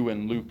Matthew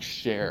and Luke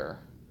share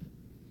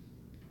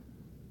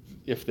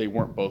if they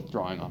weren't both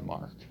drawing on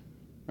Mark.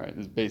 Right?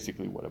 Is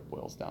basically what it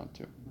boils down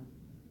to.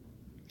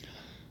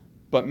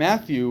 But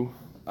Matthew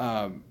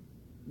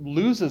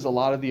loses a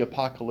lot of the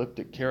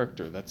apocalyptic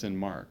character that's in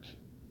Mark.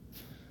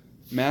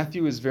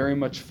 Matthew is very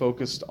much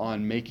focused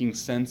on making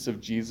sense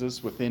of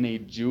Jesus within a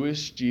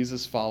Jewish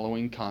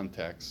Jesus-following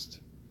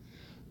context.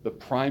 The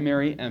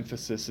primary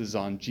emphasis is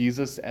on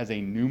Jesus as a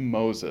new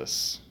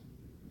Moses.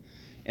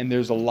 And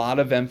there's a lot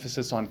of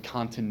emphasis on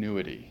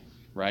continuity,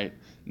 right?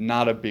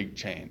 Not a big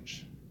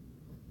change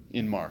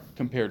in Mark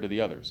compared to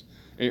the others.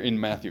 In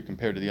Matthew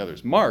compared to the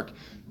others. Mark,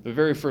 the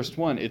very first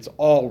one, it's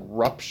all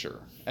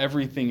rupture.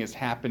 Everything is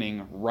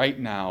happening right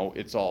now.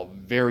 It's all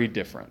very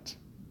different.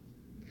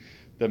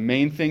 The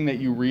main thing that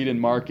you read in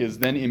Mark is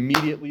then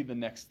immediately the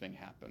next thing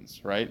happens,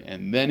 right?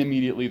 And then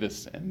immediately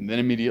this, and then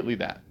immediately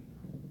that.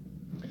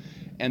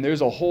 And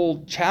there's a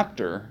whole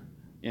chapter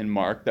in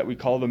Mark that we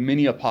call the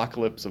mini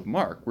apocalypse of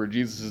Mark, where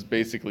Jesus is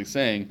basically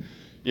saying,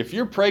 if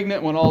you're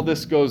pregnant when all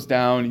this goes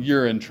down,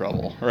 you're in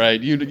trouble, right?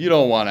 You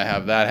don't want to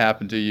have that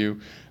happen to you.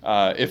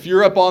 If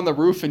you're up on the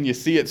roof and you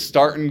see it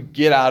starting,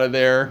 get out of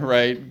there,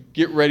 right?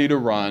 Get ready to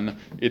run.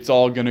 It's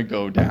all going to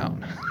go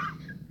down.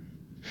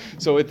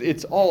 So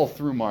it's all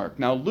through Mark.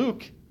 Now,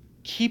 Luke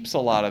keeps a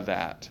lot of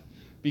that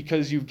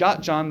because you've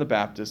got John the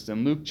Baptist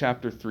in Luke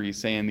chapter 3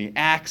 saying the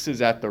axe is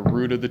at the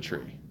root of the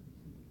tree.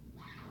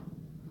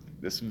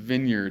 This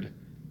vineyard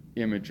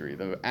imagery.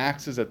 The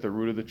axe is at the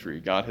root of the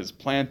tree. God has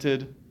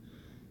planted,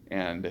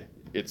 and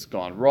it's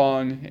gone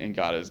wrong, and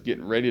God is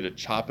getting ready to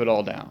chop it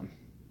all down,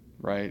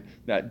 right?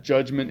 That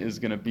judgment is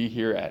going to be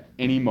here at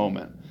any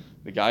moment.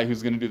 The guy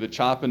who's going to do the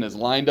chopping has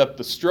lined up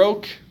the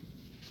stroke,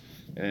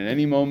 and at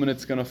any moment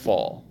it's going to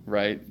fall,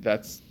 right?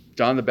 That's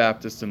John the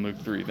Baptist in Luke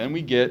 3. Then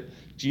we get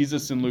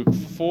Jesus in Luke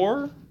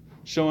 4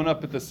 showing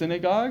up at the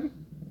synagogue,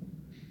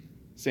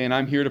 saying,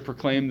 I'm here to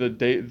proclaim the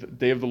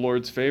day of the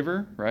Lord's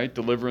favor, right?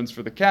 Deliverance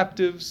for the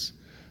captives,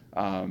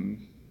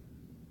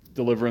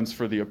 deliverance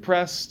for the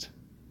oppressed.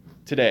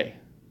 Today,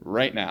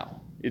 right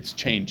now, it's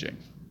changing.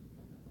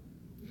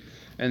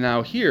 And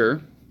now here...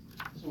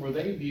 So were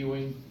they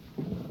viewing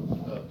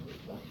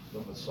the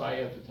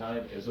Messiah at the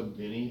time as a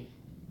mini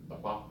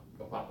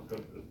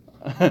apocalypse?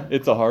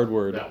 It's a hard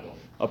word. That one.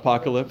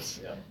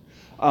 Apocalypse.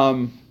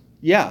 Yeah.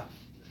 Yeah,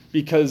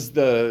 because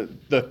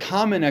the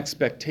common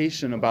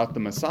expectation about the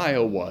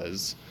Messiah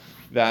was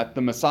that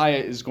the Messiah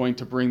is going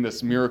to bring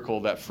this miracle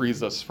that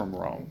frees us from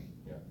Rome.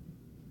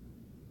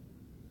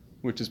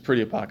 Which is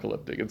pretty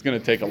apocalyptic. It's going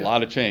to take a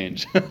lot of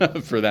change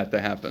for that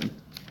to happen.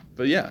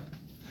 But yeah.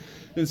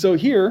 And so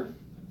here,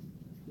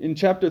 in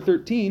chapter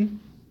 13,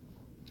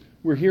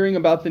 we're hearing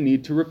about the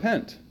need to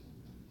repent.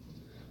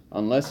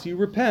 Unless you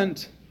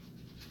repent,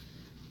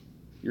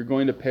 you're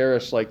going to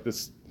perish like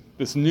this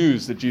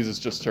news that Jesus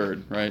just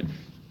heard, right?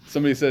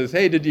 Somebody says,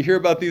 hey, did you hear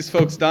about these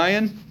folks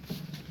dying?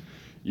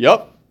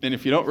 Yup. And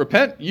if you don't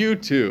repent, you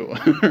too,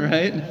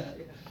 right?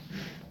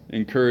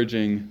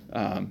 Encouraging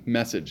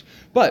message.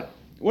 But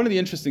one of the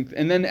interesting,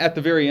 and then at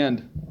the very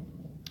end,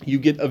 you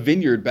get a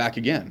vineyard back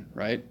again,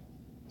 right?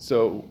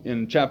 So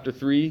in chapter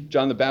 3,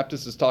 John the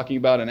Baptist is talking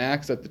about an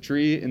axe at the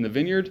tree in the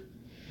vineyard.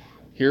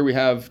 Here we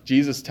have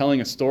Jesus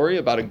telling a story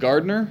about a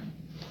gardener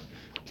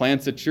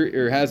plants a tree,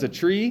 or has a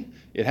tree.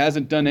 It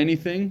hasn't done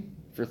anything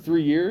for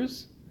 3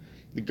 years.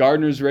 The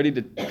gardener's ready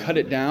to cut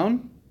it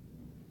down,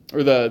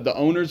 or the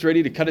owner's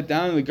ready to cut it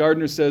down, and the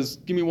gardener says,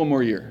 give me 1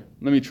 more year.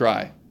 Let me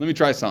try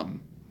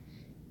something,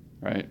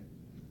 right?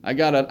 I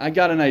got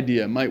an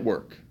idea. It might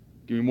work.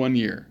 Give me 1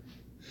 year.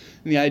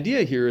 And the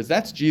idea here is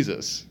that's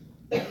Jesus,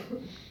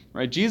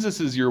 right? Jesus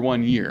is your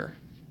 1 year.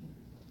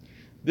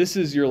 This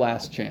is your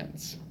last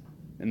chance.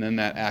 And then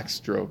that axe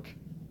stroke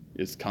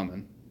is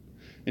coming.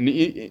 And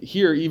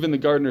here, even the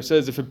gardener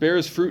says, if it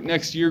bears fruit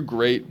next year,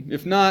 great.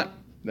 If not,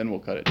 then we'll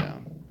cut it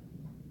down.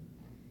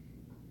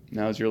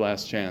 Now's your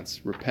last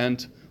chance.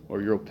 Repent,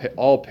 or you'll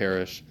all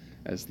perish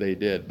as they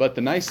did. But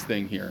the nice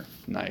thing here,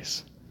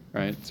 nice,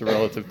 right? It's a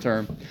relative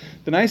term.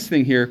 The nice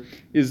thing here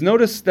is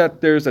notice that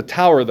there's a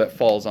tower that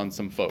falls on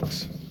some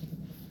folks.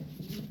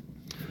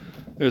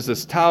 There's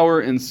this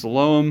tower in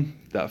Siloam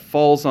that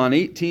falls on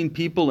 18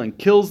 people and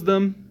kills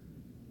them.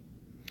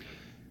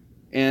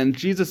 And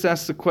Jesus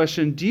asks the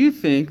question, do you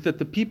think that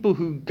the people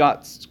who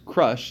got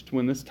crushed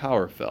when this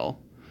tower fell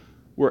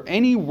were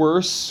any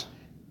worse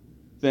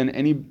than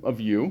any of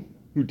you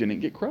who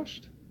didn't get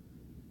crushed?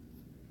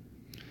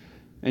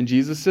 And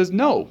Jesus says,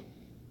 no.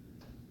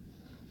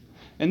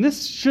 And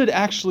this should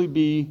actually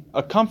be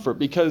a comfort,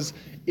 because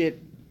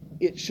it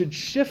should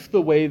shift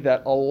the way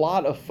that a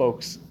lot of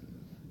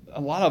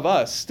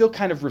us still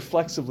kind of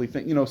reflexively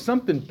think,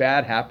 something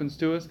bad happens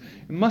to us,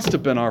 it must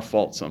have been our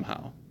fault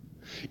somehow.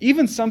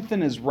 Even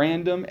something as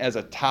random as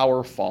a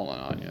tower falling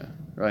on you,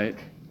 right?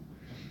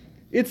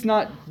 It's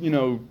not,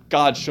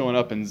 God showing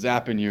up and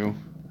zapping you,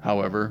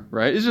 however,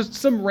 right? It's just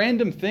some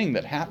random thing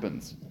that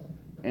happens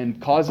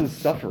and causes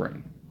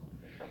suffering.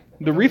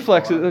 The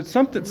reflex is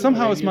something,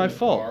 somehow it's my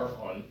fault.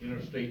 Car on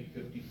Interstate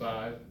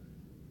 55,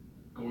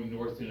 going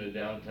north into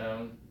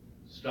downtown,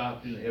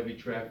 stopped in heavy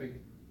traffic,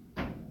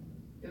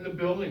 and the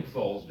building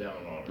falls down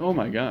on her. Oh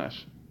my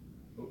gosh.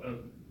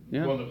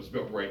 Yeah. One that was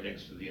built right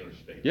next to the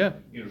interstate. Yeah.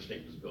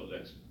 Interstate was built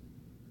next.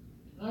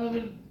 Out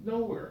of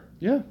nowhere.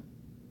 Yeah.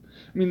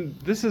 I mean,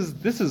 this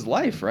is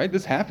life, right?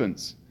 This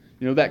happens.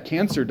 That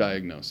cancer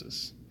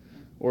diagnosis,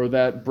 or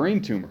that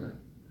brain tumor,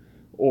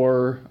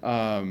 or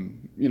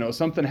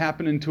something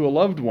happening to a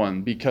loved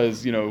one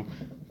because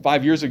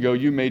 5 years ago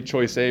you made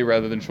choice A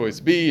rather than choice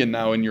B, and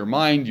now in your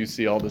mind you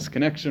see all this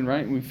connection,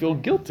 right? And we feel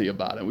guilty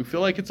about it. We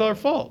feel like it's our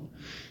fault.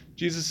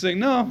 Jesus is saying,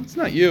 no, it's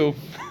not you.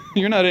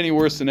 You're not any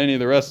worse than any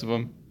of the rest of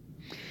them.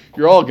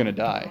 You're all going to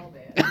die.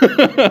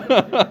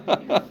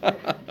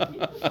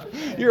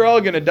 You're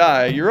all going to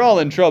die. You're all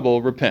in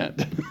trouble.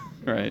 Repent.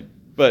 Right?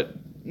 But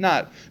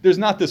there's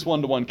not this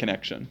one-to-one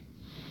connection.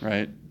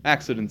 Right?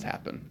 Accidents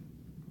happen.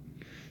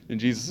 And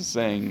Jesus is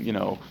saying,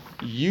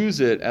 use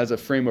it as a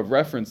frame of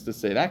reference to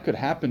say that could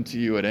happen to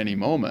you at any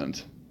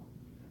moment.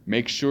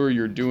 Make sure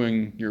you're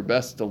doing your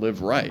best to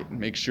live right.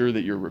 Make sure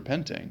that you're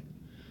repenting.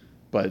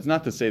 But it's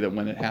not to say that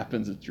when it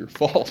happens, it's your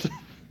fault,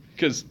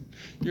 because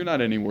you're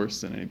not any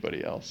worse than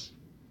anybody else.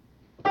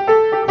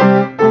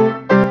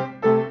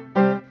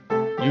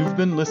 You've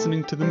been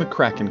listening to the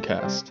McCracken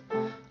Cast.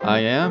 I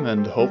am,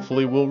 and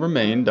hopefully will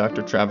remain,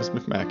 Dr. Travis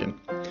McMacken.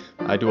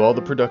 I do all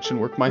the production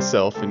work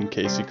myself, in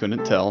case you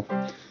couldn't tell,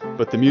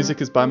 but the music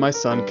is by my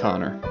son,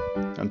 Connor.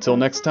 Until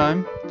next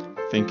time,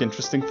 think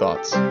interesting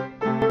thoughts.